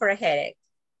you do for a headache?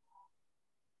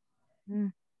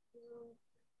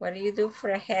 What do you do for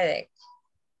a headache?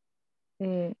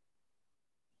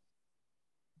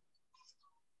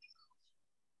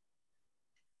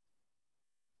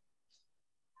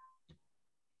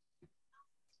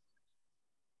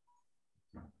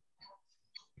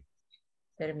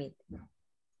 Permíteme.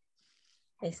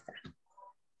 Ahí está.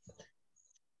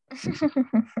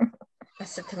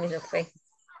 Acetaminophen.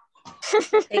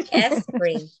 Take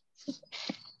aspirin.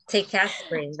 Take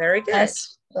aspirin. Very good.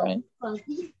 Aspirin.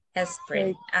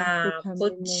 Aspirin.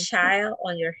 Put child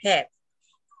on your head.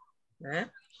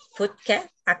 Put a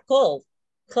cold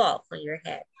cloth on your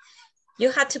head.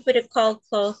 You have to put a cold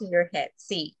cloth on your head.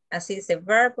 Sí, así dice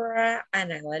Barbara,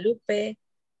 Ana Guadalupe.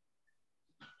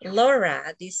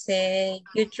 Laura dice,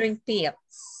 you drink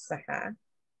pills. Ajá.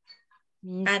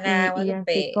 Ana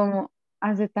Guadalupe. Y así como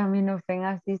acetaminofén,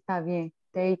 así está bien.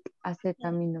 Take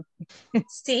acetaminofén.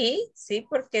 Sí, sí,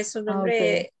 porque es un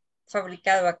nombre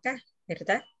fabricado acá,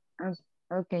 ¿verdad?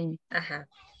 Ok. Ajá.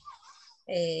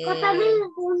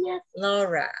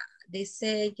 Laura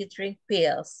dice, you drink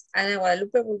pills. Ana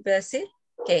Guadalupe volvió a decir,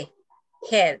 ¿qué?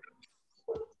 Head.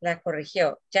 La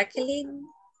corrigió. Jacqueline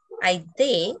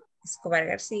Aide Escobar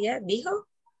García dijo,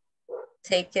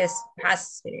 take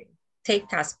aspirin. Take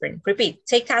aspirin. Repeat,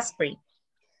 take aspirin.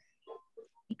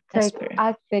 Take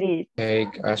aspirin.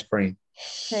 Take aspirin.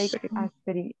 Take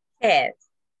aspirin. Head.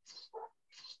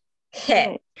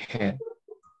 Head. Head.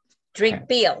 Drink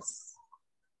pills.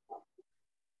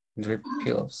 Drink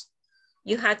pills.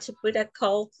 You have to put a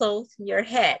cold cloth in your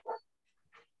head.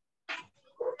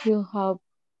 You have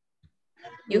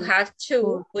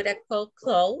to put a cold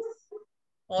cloth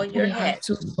on your head.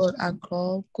 You have to put a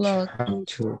cold cloth You have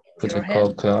to put a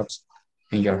cold cloth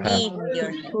in your head. In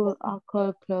your head. Put a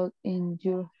cold cloth in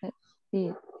your head.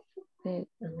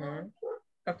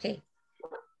 Okay.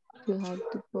 You have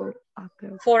to put a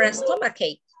cold For a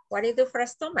stomachache. What do you do for a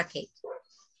stomachache?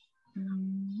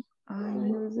 Ay,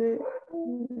 no sé.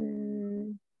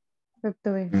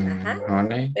 Ajá.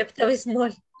 Honey.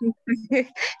 Pepto-Bismol.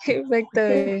 Perfecto.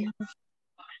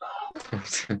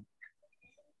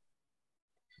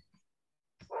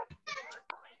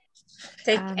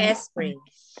 Take aspirin.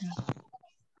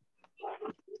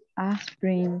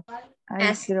 Aspirin.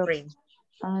 Aspirin.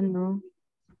 No.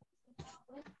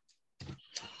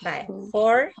 Vale.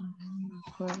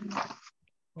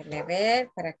 Déjame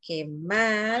ver, ¿para qué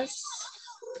más?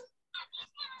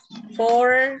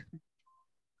 For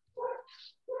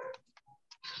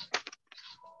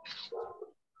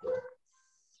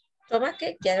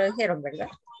stomachache, ya lo dijeron, ¿verdad?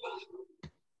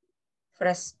 For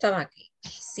a stomachache.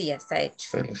 Sí, ya está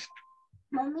hecho.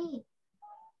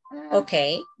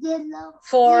 Okay.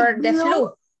 For the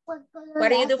flu. What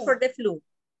do you do for the flu?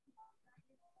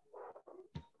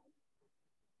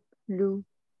 Flu.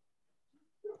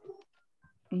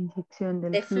 Inyección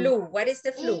del The flu. What is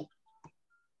the flu?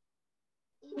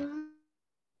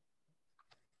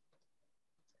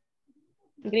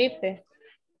 Gripe.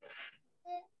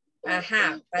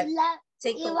 Ajá. But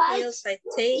take pills. I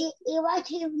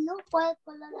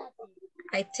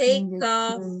take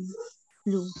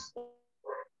flu.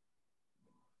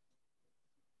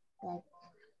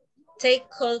 Take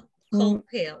cold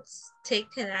pills.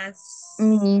 Taken as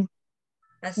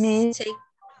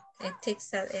take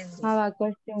Sal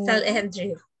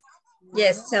Andrew.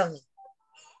 Yes, tell me.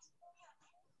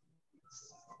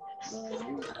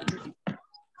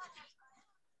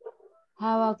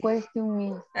 Have a question,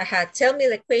 Miss. Tell me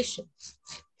the question.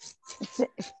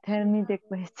 Tell me the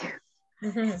question.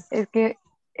 Es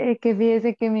que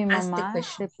fíjese que mi mamá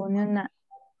se pone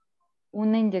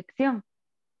una inyección.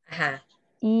 Ajá.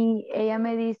 Y ella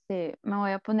me dice, me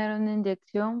voy a poner una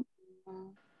inyección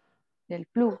del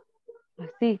flu,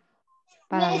 así,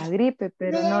 para la gripe,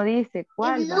 pero no dice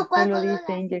cuál, solo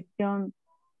dice inyección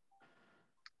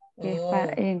que es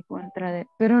en contra de,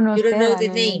 pero no sé. You don't know the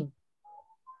name.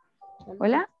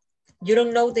 ¿Hola? You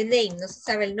don't know the name, no se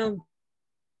sabe el nombre.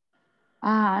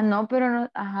 Ajá, no, pero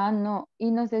no, no, y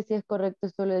no sé si es correcto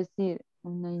solo decir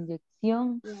una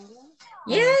inyección.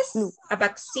 Yes, a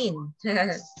vaccine.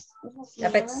 A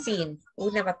vaccine,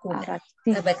 una vacuna.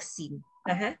 A vaccine.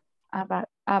 Ajá.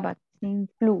 A vaccine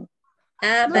flu.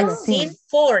 A vaccine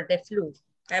for the flu.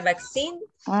 A vaccine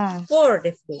for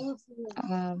the flu.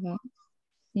 A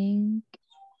vaccine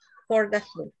for the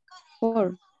flu.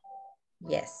 For.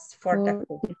 Yes, for the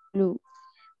flu.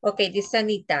 Okay, this is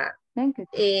Anita. Thank you.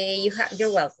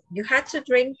 You're welcome. You had to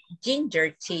drink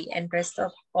ginger tea and rest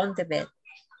up on the bed.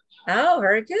 Oh,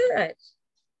 very good.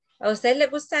 ¿A usted le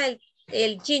gusta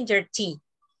el ginger tea?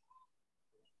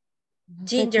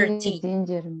 Ginger tea.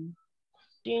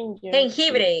 Ginger.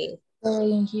 Jengibre.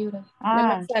 Jengibre. De Ah,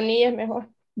 manzanilla es mejor.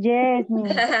 yes,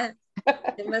 miss.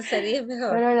 De manzanilla es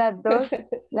mejor. Pero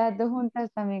las dos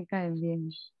juntas también caen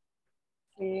bien.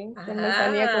 Sí, de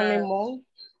manzanilla con limón.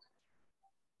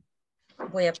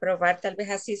 Voy a probar, tal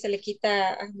vez así se le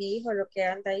quita a mi hijo lo que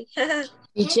anda ahí.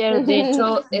 Teacher, de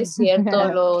hecho, es cierto,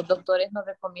 los doctores nos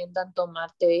recomiendan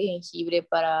tomar té de jengibre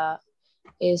para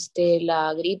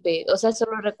la gripe. O sea,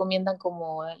 solo recomiendan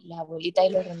como las abuelitas y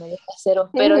los remedios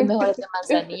caseros, pero es mejor el de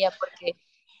manzanilla porque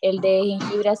el de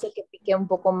jengibre hace que pique un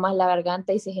poco más la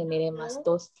garganta y se genere más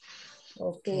tos.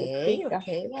 Ok, ok.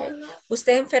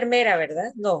 Usted es enfermera,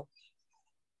 ¿verdad? No.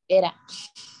 Era.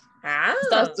 Ah.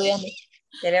 Estaba estudiando.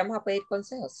 Ya le vamos a pedir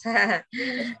consejos.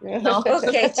 No.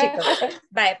 Ok, chicos.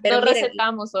 Vale, pero no miren,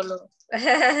 recetamos solo.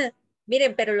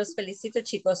 miren, pero los felicito,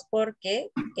 chicos, porque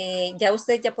ya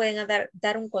ustedes ya pueden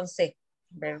dar un consejo,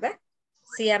 ¿verdad?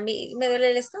 Si a mí me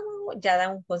duele el estómago, ya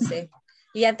dan un consejo.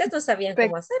 Y antes no sabían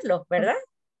cómo hacerlo, ¿verdad?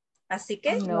 Así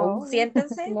que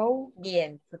siéntense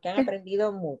bien, porque han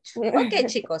aprendido mucho. Ok,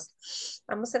 chicos,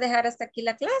 vamos a dejar hasta aquí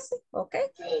la clase, ¿ok?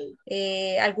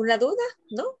 ¿Alguna duda?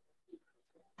 ¿No?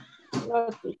 No,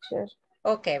 teacher.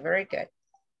 Okay, very good.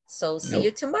 So see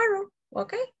you tomorrow.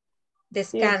 Okay.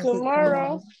 See you Descanse.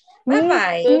 tomorrow.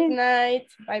 Bye-bye. Good night.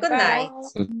 Bye-bye. Good night.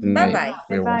 Bye-bye.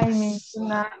 Bye-bye. Bye, miss.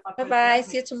 Bye-bye.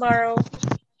 See you tomorrow.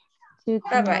 See you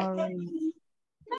Bye-bye. tomorrow.